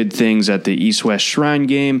some good things at the East-West Shrine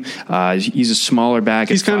game. He's a smaller back.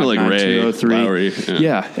 He's kind of like Ray Lowry.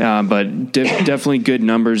 But definitely good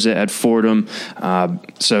numbers at Fordham.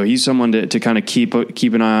 So he's someone to kind of keep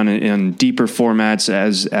an eye on in deeper formats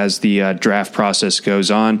as the draft process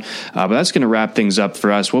goes on. But that's going to wrap things up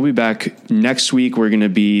for us. We'll be back next week. We're going to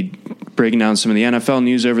be breaking down some of the NFL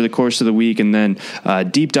news over the course of the week, and then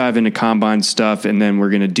deep dive into combine stuff, and then we're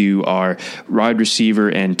going to do our wide receiver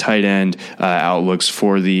and tight end outlooks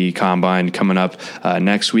for the combine coming up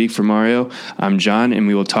next week. For Mario, I'm John, and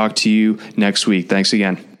we will talk to you next week. Thanks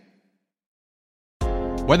again.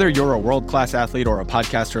 Whether you're a world-class athlete or a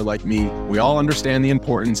podcaster like me, we all understand the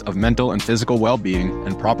importance of mental and physical well-being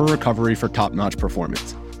and proper recovery for top-notch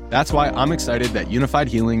performance. That's why I'm excited that Unified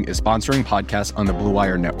Healing is sponsoring podcasts on the Blue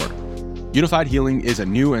Wire Network. Unified Healing is a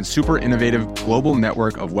new and super innovative global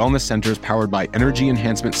network of wellness centers powered by Energy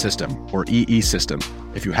Enhancement System, or EE System.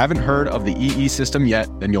 If you haven't heard of the EE System yet,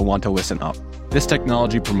 then you'll want to listen up. This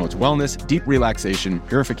technology promotes wellness, deep relaxation,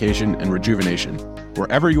 purification, and rejuvenation.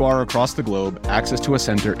 Wherever you are across the globe, access to a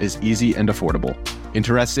center is easy and affordable.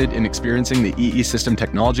 Interested in experiencing the EE System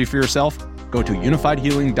technology for yourself? Go to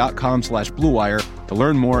unifiedhealing.com/bluewire to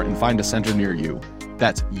learn more and find a center near you.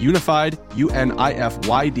 That's unified,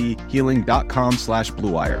 UNIFYD,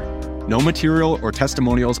 healing.com/bluewire. No material or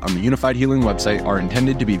testimonials on the Unified Healing website are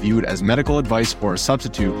intended to be viewed as medical advice or a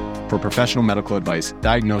substitute for professional medical advice,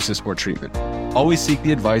 diagnosis, or treatment. Always seek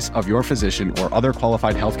the advice of your physician or other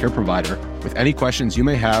qualified healthcare provider with any questions you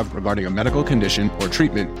may have regarding a medical condition or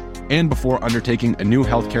treatment, and before undertaking a new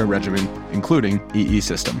healthcare regimen, including EE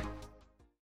system.